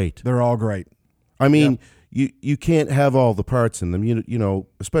all great. I mean, you can't have all the parts in them,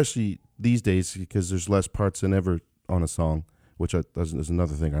 especially these days because there's less parts than ever on a song, which is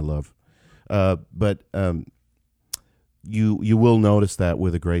another thing I love. But you will notice that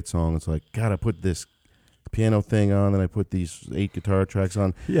with a great song. It's like, God, I put this piano thing on and I put these 8 guitar tracks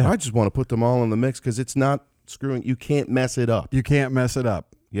on. Yeah. I just want to put them all in the mix because it's not screwing. You can't mess it up.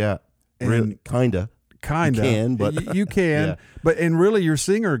 Yeah. Really, kinda. You can, but you can. Yeah. But really your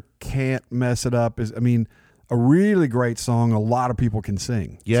singer can't mess it up. A really great song a lot of people can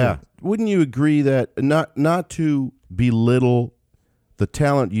sing. Yeah. too. Wouldn't you agree that not to belittle the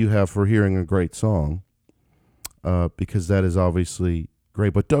talent you have for hearing a great song, because that is obviously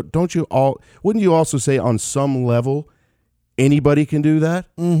great, but wouldn't you also say on some level anybody can do that?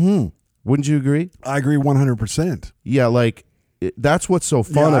 Mm-hmm. Wouldn't you agree? I agree 100%. Yeah, that's what's so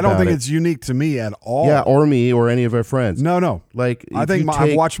fun about it. I don't think it's unique to me at all. Yeah, or me or any of our friends. No. Like I think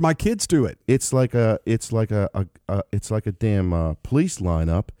I've watched my kids do it. It's like a damn police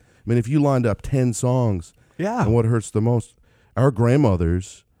lineup. I mean, if you lined up 10 songs, and what hurts the most, our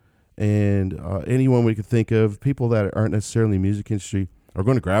grandmothers and anyone we could think of, people that aren't necessarily in the music industry, are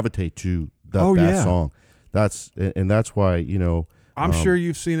going to gravitate to that song. That's why I'm sure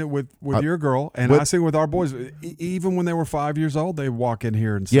you've seen it with your girl, and I see it with our boys. Even when they were 5 years old, they walk in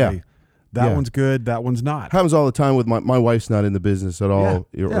here and say, that one's good, that one's not. Happens all the time with my wife's not in the business at all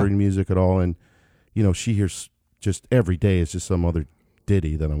or in music at all, and she hears just every day it's just some other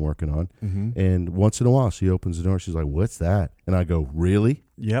ditty that I'm working on, and once in a while she opens the door, she's like, "What's that?" And I go, "Really?"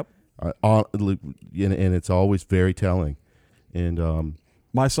 Yep. And it's always very telling. And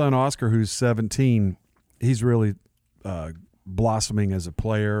my son Oscar, who's 17, he's really blossoming as a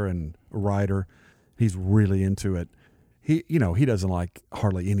player and a writer. He's really into it. He doesn't like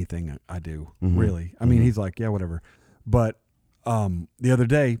hardly anything I do, really. I mean, he's like, yeah, whatever. But the other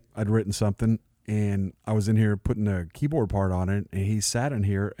day I'd written something and I was in here putting a keyboard part on it, and he sat in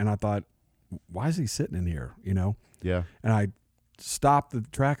here, and I thought, why is he sitting in here, Yeah. And I stopped the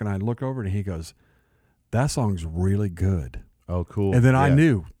track and I look over and he goes, that song's really good. Oh, cool. And then I Yeah.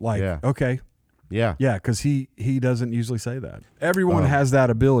 knew, Yeah. okay. Yeah. Yeah, because he doesn't usually say that. Everyone has that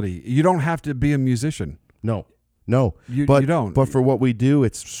ability. You don't have to be a musician. No. You But don't. But for what we do,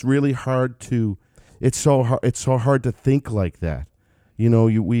 it's really hard to. It's so hard to think like that.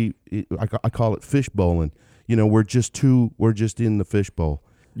 I call it fish bowling. We're just in the fish bowl.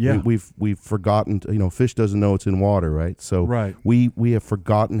 Yeah. We've forgotten. Fish doesn't know it's in water, right? So Right. we have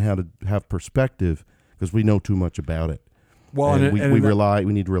forgotten how to have perspective because we know too much about it. Well, and and we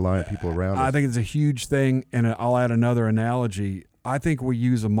need to rely on people around us. I think it's a huge thing, and I'll add another analogy. I think we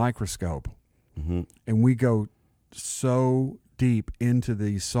use a microscope, and we go so deep into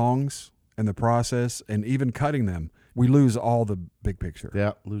these songs and the process, and even cutting them, we lose all the big picture.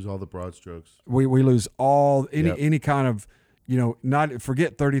 Yeah, lose all the broad strokes. We lose all Yep. any kind of not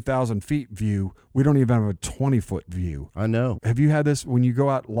forget 30,000 feet view. We don't even have a 20-foot view. I know. Have you had this when you go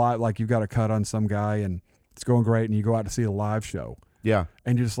out live, like you've got a cut on some guy and it's going great, and you go out to see a live show, Yeah,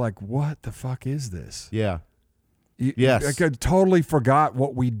 and you're just like, what the fuck is this? yeah. Yes. I totally forgot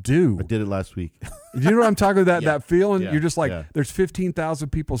what we do. I did it last week. You know what I'm talking about? That feeling? Yeah. You're just like, Yeah. there's 15,000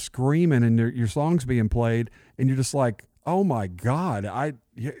 people screaming and your song's being played, and you're just like, oh my God, I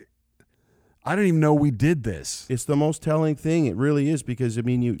didn't even know we did this. It's the most telling thing. It really is, because I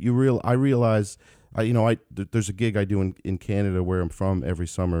mean, I realize, there's a gig I do in Canada where I'm from every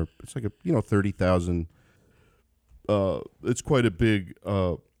summer. It's like 30,000. It's quite a big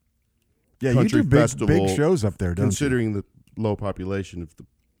Yeah, country you do festival, big shows up there, don't considering the low population of the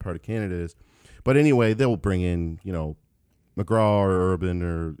part of Canada is. But anyway, they'll bring in McGraw or Urban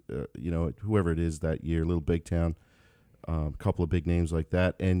or whoever it is that year, Little Big Town, a couple of big names like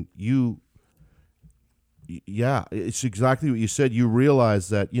that, and yeah, it's exactly what you said. You realize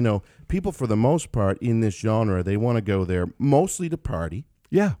that people for the most part in this genre, they want to go there mostly to party.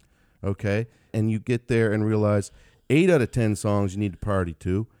 Yeah. Okay, and you get there and realize 8 out of 10 songs you need to party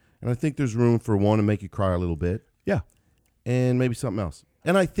to. And I think there's room for one to make you cry a little bit. Yeah. And maybe something else.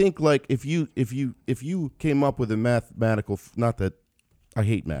 And I think like if you came up with a mathematical, not that I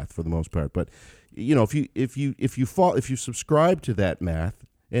hate math for the most part, but if you subscribe to that math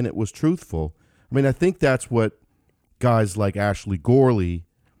and it was truthful, I mean, I think that's what guys like Ashley Gorley,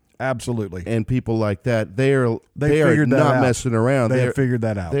 absolutely, and people like that, they are figured that not out. messing around. They have figured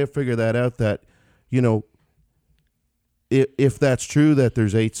that out. They have figured that out. That if that's true, that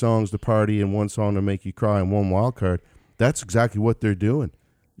there's 8 songs to party and 1 song to make you cry and 1 wild card, that's exactly what they're doing.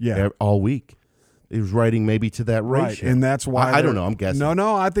 Yeah, all week. It was writing maybe to that ratio, right, and that's why I don't know. I'm guessing.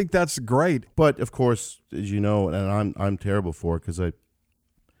 No, I think that's great. But of course, as you know, and I'm terrible for it because I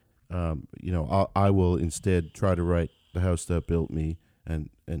will instead try to write The House That Built Me and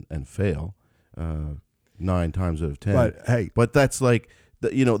fail 9 times out of 10. But hey, that's like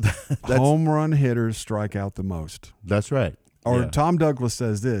that's, home run hitters strike out the most. That's right. Or yeah. Tom Douglas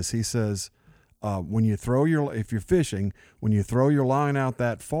says this. He says, if you're fishing, when you throw your line out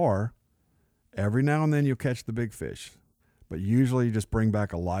that far, every now and then you'll catch the big fish, but usually you just bring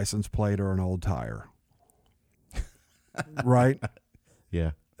back a license plate or an old tire. Right?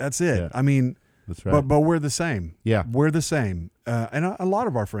 Yeah. That's it. Yeah. I mean, that's right. But we're the same. Yeah. We're the same. And a lot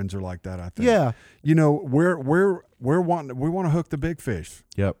of our friends are like that, I think. Yeah. We want to hook the big fish.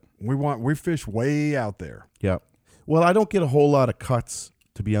 Yep. We fish way out there. Yep. Well, I don't get a whole lot of cuts,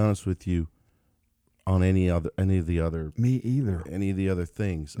 to be honest with you, on any of the other Me either. any of the other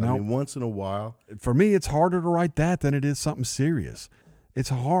things. No. I mean, once in a while. For me, it's harder to write that than it is something serious. It's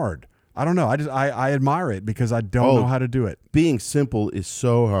hard. I don't know. I admire it because I don't know how to do it. Being simple is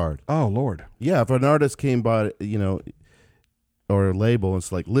so hard. Oh, Lord. Yeah, if an artist came by, or a label, and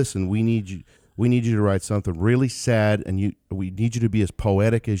it's like, listen, we need you to write something really sad, and we need you to be as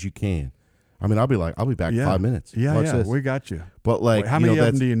poetic as you can. I mean, I'll be back in 5 minutes. Yeah, Watch yeah, this. we got you. But like, Wait, how many of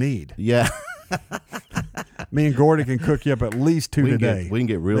them do you need? Yeah. Me and Gordy can cook you up at least 2 today. We can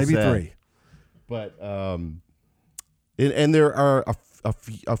get real maybe sad. 3. But and there are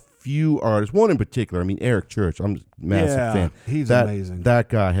a few artists. One in particular. I mean, Eric Church. I'm a massive fan. He's amazing. That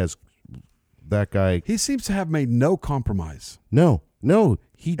guy. He seems to have made no compromise. No.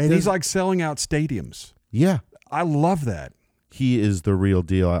 He's like selling out stadiums. Yeah. I love that. He is the real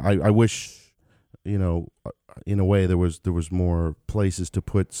deal. I wish, in a way, there was more places to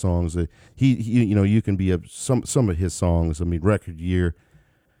put songs. He you know, you can be some of his songs. I mean, Record Year,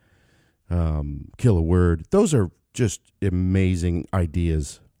 Kill a Word. Those are just amazing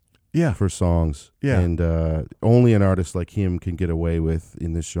ideas. Yeah. For songs. Yeah. And only an artist like him can get away with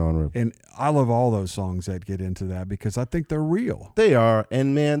in this genre. And I love all those songs that get into that because I think they're real. They are,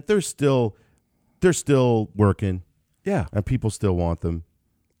 and man, they're still working. Yeah. And people still want them.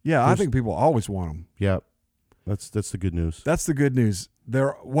 Yeah, I think people always want them. Yeah. That's the good news. That's the good news.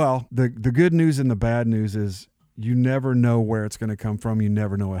 The good news and the bad news is you never know where it's going to come from. You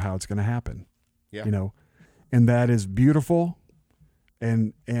never know how it's going to happen. Yeah. You know, and that is beautiful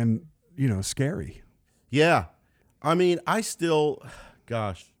and you know, scary. Yeah. I mean, I still,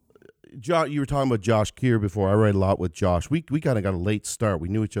 gosh, Josh, you were talking about Josh Keir before. I write a lot with Josh. We kind of got a late start. We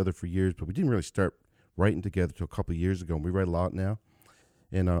knew each other for years, but we didn't really start writing together until a couple of years ago. And we write a lot now.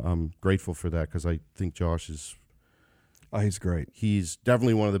 And I'm grateful for that because I think Josh is... Oh, he's great. He's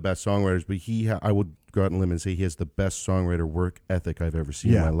definitely one of the best songwriters, but I would go out on a limb and say he has the best songwriter work ethic I've ever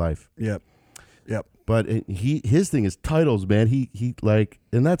seen in my life. Yep. But his thing is titles, man. He like,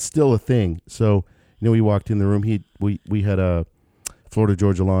 and that's still a thing. So, you know, we walked in the room. We had a Florida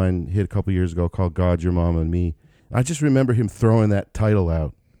Georgia Line hit a couple years ago called "God, Your Mama, and Me." I just remember him throwing that title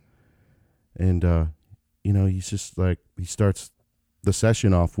out, and you know, he's just like, he starts the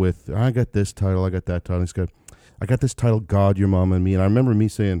session off with, "I got this title, I got that title." I got this title, "God, Your Mama, and Me," and I remember me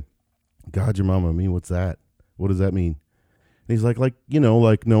saying, "God, Your Mama, and Me, what's that? What does that mean?" And he's like, you know,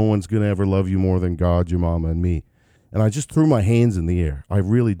 like no one's going to ever love you more than God, your mama, and me. And I just threw my hands in the air. I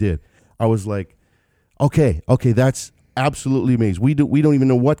really did. I was like, okay, that's absolutely amazing. We don't even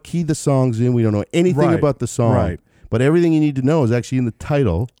know what key the song's in. We don't know anything about the song. Right. But everything you need to know is actually in the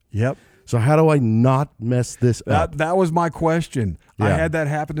title. Yep. So how do I not mess this up? That was my question. Yeah. I had that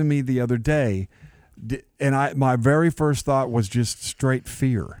happen to me the other day. And my very first thought was just straight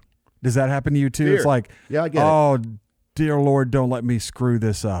fear. Does that happen to you too? Fear. It's like, yeah, I get it. Dear Lord, don't let me screw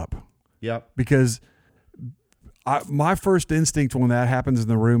this up. Yep. Because my first instinct when that happens in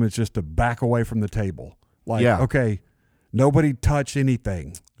the room is just to back away from the table. Like, okay, nobody touch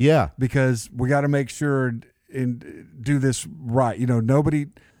anything. Yeah. Because we got to make sure and do this right. You know,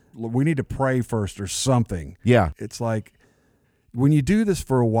 we need to pray first or something. Yeah. It's like when you do this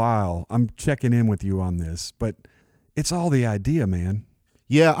for a while, I'm checking in with you on this, but it's all the idea, man.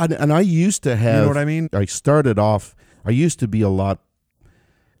 Yeah. And I used to have, you know what I mean? I used to be a lot,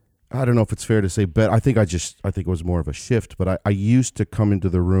 I don't know if it's fair to say, but I think it was more of a shift, but I used to come into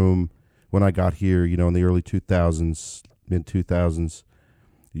the room when I got here, you know, in the early 2000s, mid 2000s.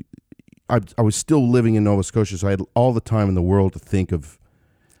 I was still living in Nova Scotia, so I had all the time in the world to think of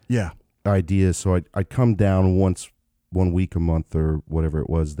ideas. So I'd come down 1 week a month or whatever it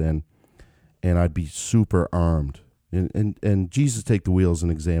was then, and I'd be super armed. And Jesus Take the Wheel is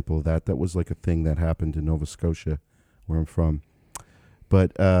an example of that. That was like a thing that happened in Nova Scotia, where I'm from.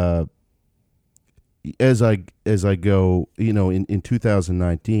 But as I go, you know, in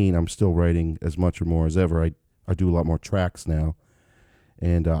 2019, I'm still writing as much or more as ever. I do a lot more tracks now,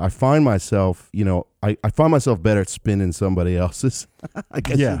 and I find myself, you know, I find myself better at spinning somebody else's. I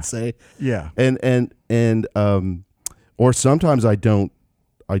guess you'd say, and or sometimes I don't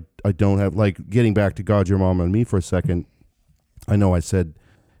have, like, getting back to God, Your Mama, and Me for a second. I know I said,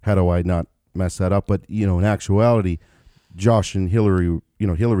 how do I not mess that up? But, you know, in actuality, Josh and Hillary, you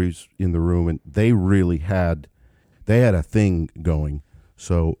know, Hillary's in the room, and they had a thing going.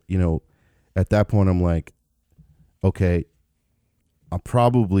 So, you know, at that point, I'm like, okay, I'm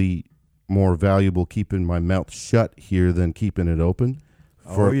probably more valuable keeping my mouth shut here than keeping it open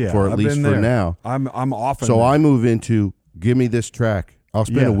for at least for now. I'm often. So I move into, give me this track. I'll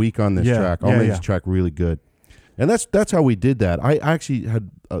spend a week on this track. I'll make this track really good. And that's how we did that. I actually had,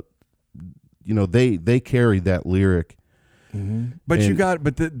 you know, they carried that lyric. Mm-hmm. But you've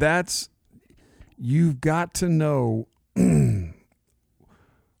got to know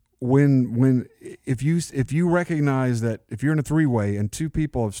when if you recognize that if you're in a three-way and two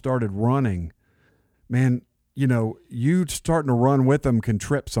people have started running, man, you know, you starting to run with them can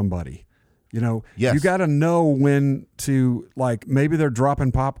trip somebody. You know, you got to know when to, like, maybe they're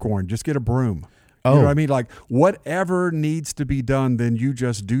dropping popcorn, just get a broom. You know what I mean? Like, whatever needs to be done, then you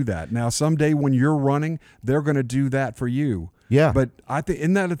just do that. Now, someday when you're running, they're going to do that for you. Yeah. But I think,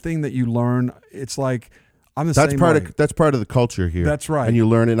 isn't that a thing that you learn? It's like, I'm the same way. That's part of the culture here. That's right. And you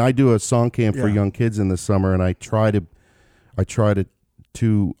learn, and I do a song camp for young kids in the summer, and I try to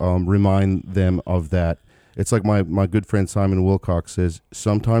remind them of that. It's like my good friend Simon Wilcox says,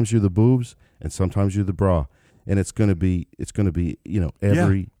 sometimes you're the boobs and sometimes you're the bra. And it's going to be, you know,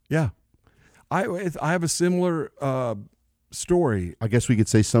 every. Yeah. I have a similar story. I guess we could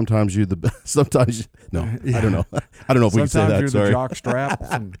say sometimes you're the best. Sometimes no, Yeah. I don't know. I don't know if we can say Sometimes that. you're Sorry. the jock strap.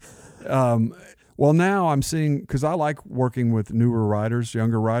 Well, now I'm seeing, because I like working with newer writers,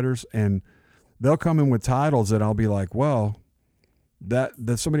 younger writers, and they'll come in with titles that I'll be like, well, that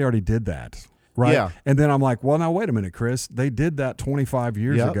somebody already did that, right? Yeah. And then I'm like, well, now wait a minute, Chris, they did that 25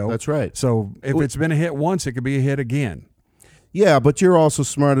 years Yeah, ago. that's right. So if it's been a hit once, it could be a hit again. Yeah, but you're also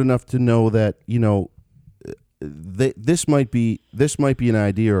smart enough to know that this might be an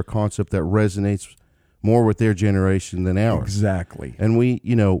idea or a concept that resonates more with their generation than ours. Exactly. And we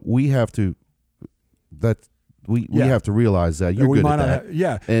have to we Yeah. have to realize that you're we good might at not that. have,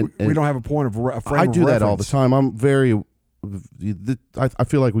 yeah. And- we and don't have a point of a frame I of do that all the reference. time. I'm very. I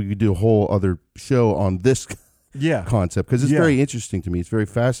feel like we could do a whole other show on this Yeah. concept because it's Yeah. very interesting to me. It's very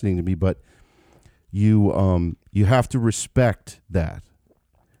fascinating to me. But you have to respect that,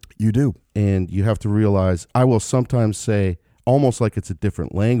 You do. and you have to realize. I will sometimes say almost like it's a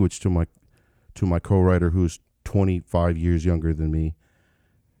different language to my co-writer who's 25 years younger than me.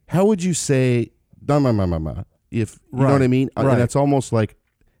 How would you say if you know what I mean? Right. And it's almost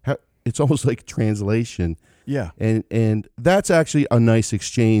like translation. Yeah. And that's actually a nice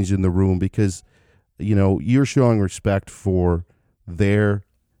exchange in the room because you're showing respect for their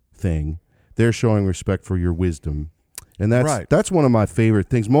thing. They're showing respect for your wisdom. And that's one of my favorite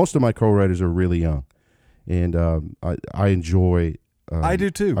things. Most of my co-writers are really young. And I enjoy I do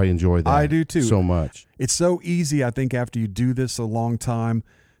too. I enjoy that. I do too. So much. It's so easy, I think, after you do this a long time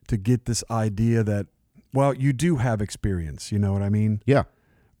to get this idea that, well, you do have experience. You know what I mean? Yeah.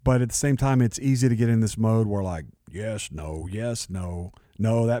 But at the same time, it's easy to get in this mode where like, yes, no,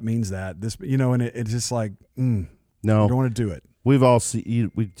 that means that. This, and it's just like, No. I don't want to do it. We've all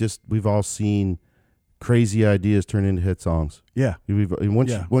seen crazy ideas turn into hit songs. Yeah.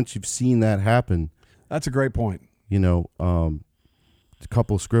 Once you've seen that happen, That's a great point. a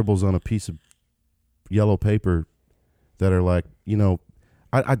couple of scribbles on a piece of yellow paper that are like,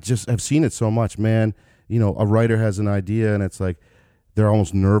 I just have seen it so much, man. A writer has an idea and it's like they're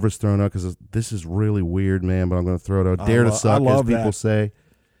almost nervous throwing out because this is really weird, man, but I'm going to throw it out. Dare to suck, as people say.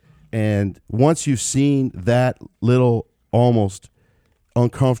 And once you've seen that little almost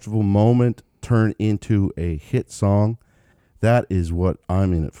uncomfortable moment turn into a hit song, that is what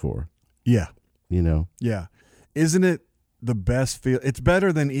I'm in it for. Yeah. Yeah. Isn't it the best feel? It's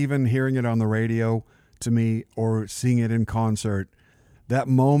better than even hearing it on the radio to me or seeing it in concert. That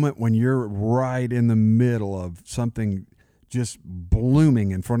moment when you're right in the middle of something just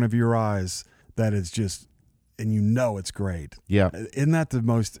blooming in front of your eyes that is just, and it's great. Yeah. Isn't that the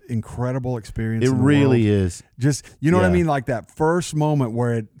most incredible experience? It in the really world? is. Just, you know what I Yeah. mean? Like that first moment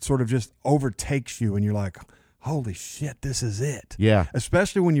where it sort of just overtakes you and you're like, holy shit, this is it. Yeah.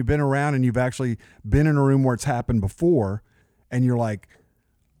 Especially when you've been around and you've actually been in a room where it's happened before and you're like,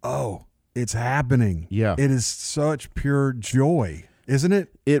 oh, it's happening. Yeah. It is such pure joy, isn't it?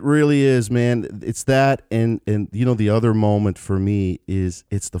 It really is, man. It's that, and the other moment for me is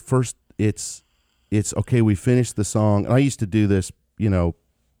it's okay. We finished the song, and I used to do this,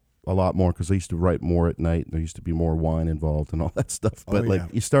 a lot more because I used to write more at night, and there used to be more wine involved and all that stuff.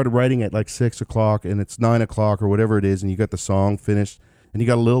 But you started writing at like 6 o'clock, and it's 9 o'clock or whatever it is, and you got the song finished, and you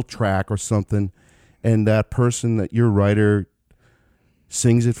got a little track or something, and that person that your writer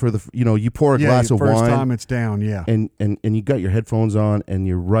sings it for you pour a glass of first wine. time it's down, yeah. And you got your headphones on and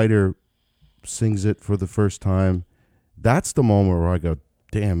your writer sings it for the first time. That's the moment where I go,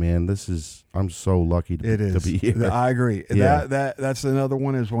 damn, man, I'm so lucky to be here. I agree. Yeah. That's another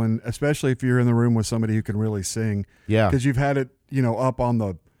one is when, especially if you're in the room with somebody who can really sing. Yeah. Because you've had it, up on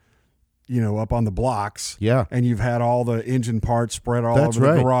the blocks. Yeah. And you've had all the engine parts spread all That's over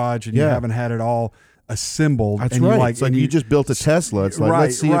the right. garage and you Yeah. haven't had it all assembled. That's and right. You It's like you just built a Tesla. It's like,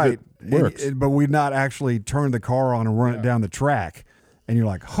 let's see if it works. But we've not actually turned the car on and run it down the track. And you're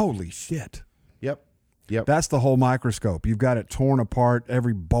like, holy shit. Yep. That's the whole microscope. You've got it torn apart,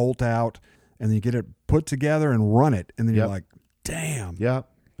 every bolt out, and then you get it put together and run it. And then you're like, damn. Yeah.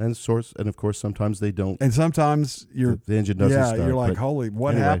 And of course, sometimes they don't. And sometimes the engine doesn't start. you're like, but holy,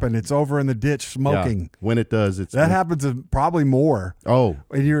 what anyway. happened? It's over in the ditch smoking. Yeah. When it does, That happens probably more. Oh.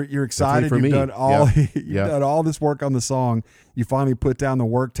 And you're excited. For You've me. done all Yeah. done all this work on the song. You finally put down the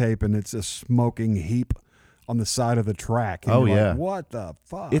work tape, and it's a smoking heap on the side of the track. And you're like, what the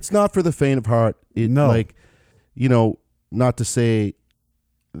fuck? It's not for the faint of heart. No. Like, not to say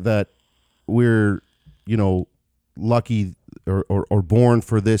that we're, lucky or born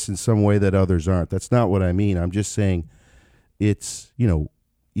for this in some way that others aren't. That's not what I mean. I'm just saying it's,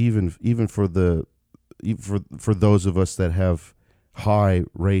 even for those of us that have high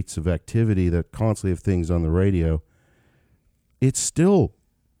rates of activity that constantly have things on the radio, it's still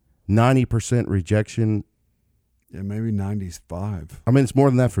 90% rejection. Yeah, maybe 95. I mean, it's more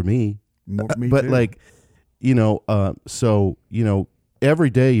than that for me. Me but too. like, so every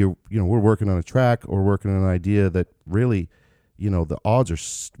day we're working on a track or working on an idea that really, the odds are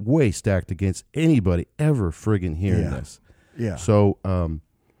way stacked against anybody ever friggin' hearing this. Yeah. So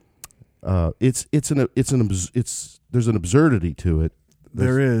there's an absurdity to it.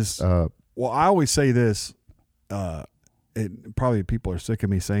 There is. Well, I always say this. Probably people are sick of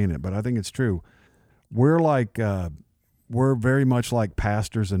me saying it, but I think it's true. We're like we're very much like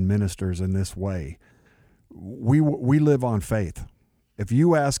pastors and ministers in this way. We live on faith. If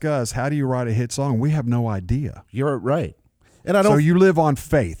you ask us, how do you write a hit song? We have no idea. You're right. And I don't. So you live on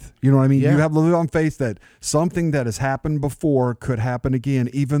faith. You know what I mean? Yeah. You have to live on faith that something that has happened before could happen again,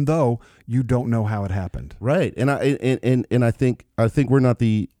 even though you don't know how it happened. Right. And I think we're not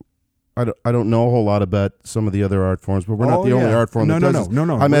the. I don't know a whole lot about some of the other art forms, but we're not the only art form that does this.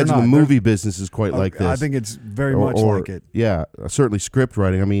 No. I imagine the movie business is quite like this. I think it's very much like it. Yeah, certainly script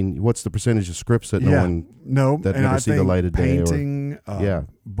writing. I mean, what's the percentage of scripts that never see the light of day? Painting,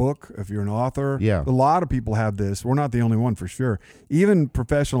 book, if you're an author. Yeah. A lot of people have this. We're not the only one for sure. Even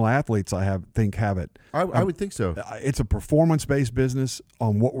professional athletes, I think have it. I would think so. It's a performance-based business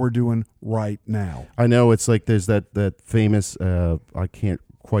on what we're doing right now. I know it's like there's that famous, I can't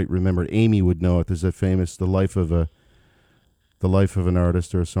quite remember. Amy would know it. There's that famous the life of an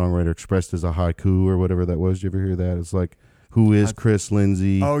artist or a songwriter expressed as a haiku or whatever that was. Did you ever hear that? It's like, who is Chris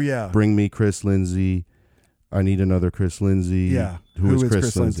Lindsay? Oh yeah. Bring me Chris Lindsay. I need another Chris Lindsay. Yeah. Who is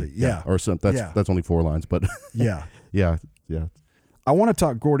Chris Lindsay? Yeah. Or something. That's only 4 lines, but yeah. Yeah. I want to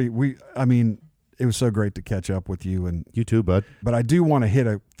talk, Gordy. It was so great to catch up with you, and you too, bud. But I do want to hit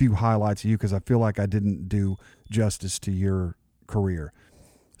a few highlights of you because I feel like I didn't do justice to your career.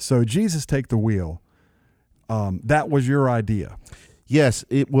 So Jesus Take the Wheel, that was your idea. Yes,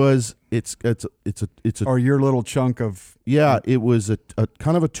 it was. It's or your little chunk of. Yeah, it was a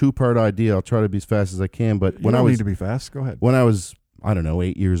kind of a 2-part idea. I'll try to be as fast as I can. But when I was need to be fast, go ahead. When I was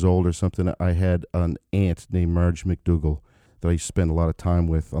 8 years old or something, I had an aunt named Marge McDougall that I used to spend a lot of time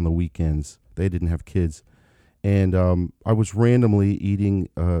with on the weekends. They didn't have kids, and I was randomly eating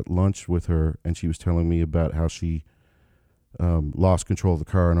lunch with her, and she was telling me about how she lost control of the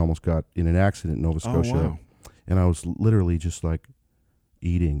car and almost got in an accident in Nova Scotia. Oh, wow. And I was literally just like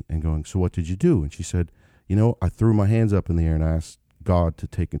eating and going, so what did you do? And she said, I threw my hands up in the air and I asked God to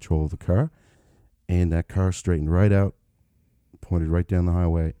take control of the car. And that car straightened right out, pointed right down the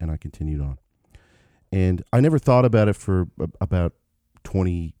highway, and I continued on. And I never thought about it for about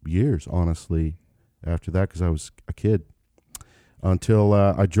 20 years, honestly, after that, because I was a kid. Until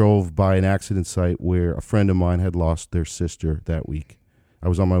I drove by an accident site where a friend of mine had lost their sister that week. I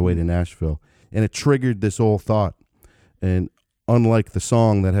was on my way to Nashville, and it triggered this old thought. And unlike the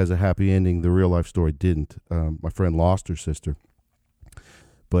song that has a happy ending, the real life story didn't. My friend lost her sister,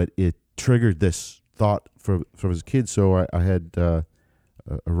 but it triggered this thought from as a kid. So I had a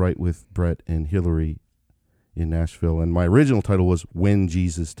write with Brett and Hillary in Nashville, and my original title was "When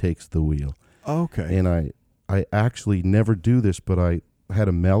Jesus Takes the Wheel." Okay, and I actually never do this, but I had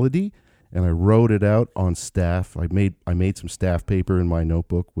a melody and I wrote it out on staff. I made some staff paper in my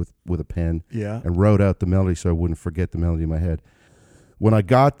notebook with a pen, and wrote out the melody so I wouldn't forget the melody in my head. When I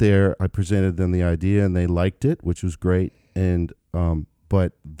got there, I presented them the idea and they liked it, which was great. And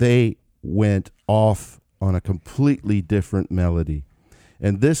but they went off on a completely different melody,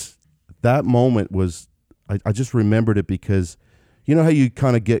 and that moment was I just remembered it because you know how you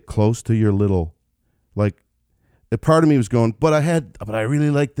kind of get close to your little like. A part of me was going, but I really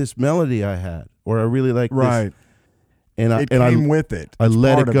like this melody I had, or I really like this. And it came with it. I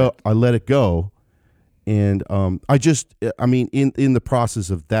let it go. I let it go, and in the process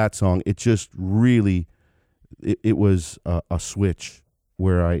of that song, it just really, it was a switch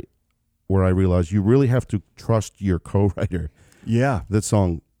where I realized you really have to trust your co-writer. Yeah, that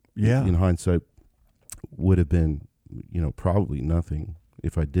song. Yeah, in hindsight, would have been, probably nothing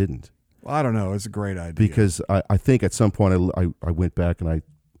if I didn't. I don't know. It's a great idea. Because I think at some point I went back and I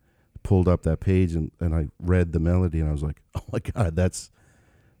pulled up that page and I read the melody and I was like, oh my God, that's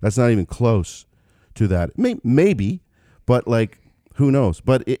not even close to that. Maybe, but like, who knows?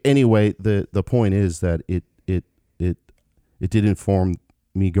 But anyway, the point is that it did inform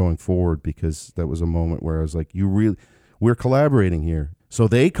me going forward, because that was a moment where I was like, we're collaborating here. So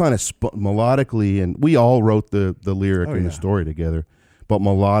they kind of melodically, and we all wrote the lyric and the story together. But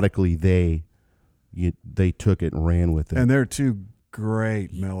melodically, they took it and ran with it. And they're two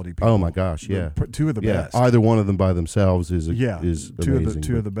great melody people. Oh my gosh, yeah. Two of the best. Either one of them by themselves is two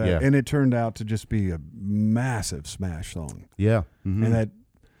amazing, of the best. Yeah. And it turned out to just be a massive smash song. Yeah. Mm-hmm. And that,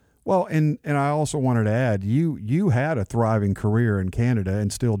 well, and I also wanted to add, you had a thriving career in Canada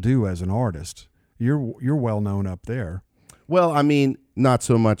and still do as an artist. You're well known up there. Well, I mean, not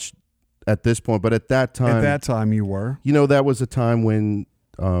so much at this point, but at that time. At that time, you were. You know, that was a time when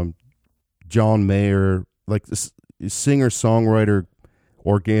John Mayer, like this singer songwriter,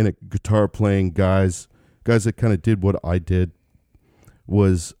 organic guitar playing guys that kind of did what I did,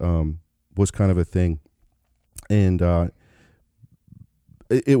 was kind of a thing, and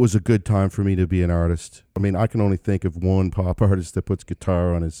it was a good time for me to be an artist. I mean, I can only think of one pop artist that puts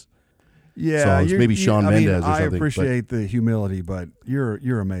guitar on his songs. Maybe Shawn Mendes or something. I appreciate the humility, but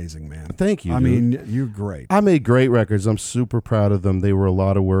you're amazing, man. Thank you. I mean, you're great. I made great records. I'm super proud of them. They were a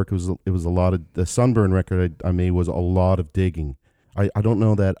lot of work. It was a lot of, the Sunburn record I made was a lot of digging. I don't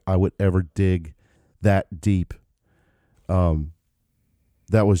know that I would ever dig that deep.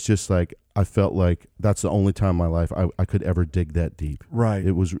 That was just like, I felt like that's the only time in my life I could ever dig that deep. Right.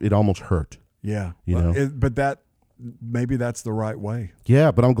 It almost hurt. Yeah. You know? But maybe that's the right way.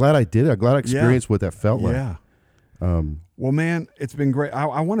 Yeah, but I'm glad I did it. I'm glad I experienced what that felt like. Yeah. Well, man, it's been great.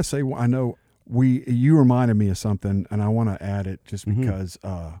 I want to say, I know you reminded me of something, and I want to add it just because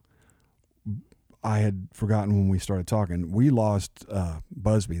I had forgotten when we started talking. We lost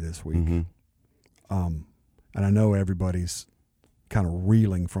Busby this week. And I know everybody's kind of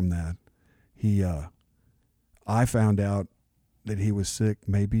reeling from that. I found out that he was sick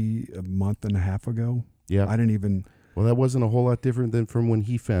maybe a month and a half ago. Yeah. I didn't even. Well, that wasn't a whole lot different than from when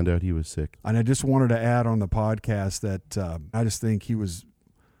he found out he was sick. And I just wanted to add on the podcast that I just think he was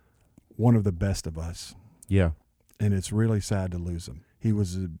one of the best of us. Yeah. And it's really sad to lose him. He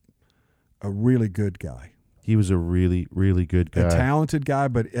was a really good guy. He was a really, really good guy. A talented guy,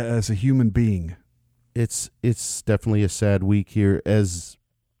 but as a human being. It's definitely a sad week here as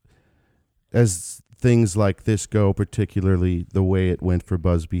things like this go, particularly the way it went for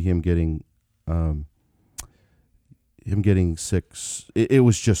Busby, him getting sick. It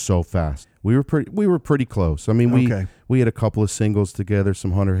was just so fast. We were pretty close. I mean, we had a couple of singles together,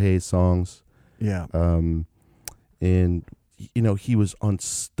 some Hunter Hayes songs. Yeah. And you know, he was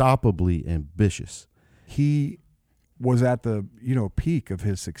unstoppably ambitious. He was at the, peak of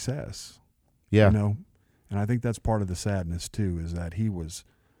his success. Yeah. And I think that's part of the sadness too, is that he was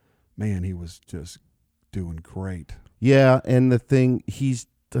just doing great. Yeah, and the thing is,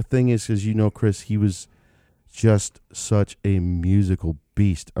 because Chris, he was just such a musical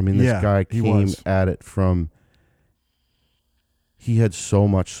beast. I mean, this guy came at it from. He had so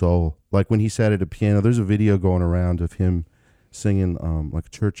much soul. Like when he sat at a piano, there's a video going around of him singing like a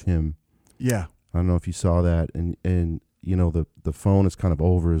church hymn. Yeah, I don't know if you saw that, and the phone is kind of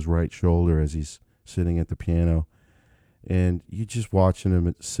over his right shoulder as he's sitting at the piano, and you just watching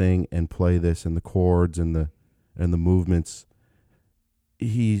him sing and play this, and the chords and the movements.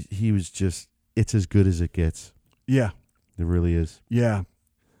 He was just, it's as good as it gets. Yeah, it really is. Yeah,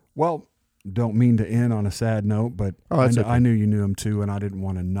 well, don't mean to end on a sad note, but I knew you knew him too, and I didn't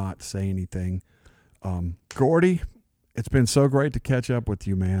want to not say anything. Gordy, it's been so great to catch up with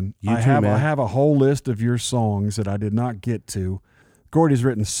you, man. I have a whole list of your songs that I did not get to. Gordy's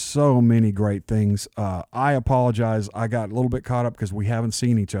written so many great things. I apologize. I got a little bit caught up because we haven't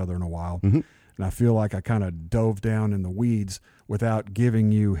seen each other in a while. And I feel like I kind of dove down in the weeds without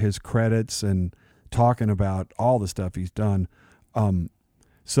giving you his credits and talking about all the stuff he's done.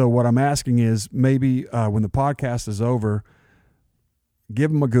 So what I'm asking is maybe when the podcast is over,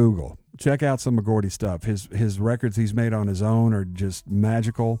 give him a Google. Check out some of Gordy's stuff. His records he's made on his own are just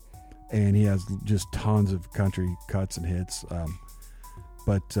magical, and he has just tons of country cuts and hits.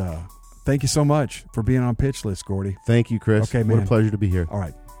 But thank you so much for being on Pitch List, Gordy. Thank you, Chris. Okay, man. What a pleasure to be here. All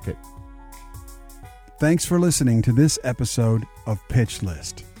right. Okay. Thanks for listening to this episode of Pitch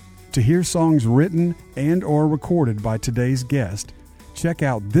List. To hear songs written and or recorded by today's guest, check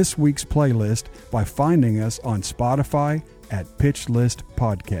out this week's playlist by finding us on Spotify at Pitch List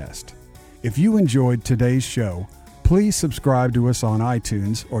Podcast. If you enjoyed today's show, please subscribe to us on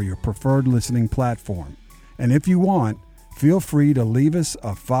iTunes or your preferred listening platform. And if you want, feel free to leave us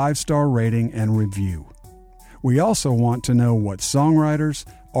a 5-star rating and review. We also want to know what songwriters,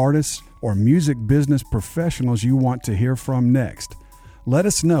 artists, or music business professionals you want to hear from next. Let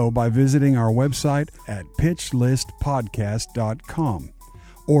us know by visiting our website at pitchlistpodcast.com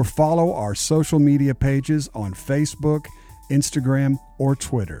or follow our social media pages on Facebook, Instagram, or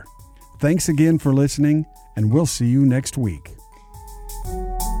Twitter. Thanks again for listening, and we'll see you next week.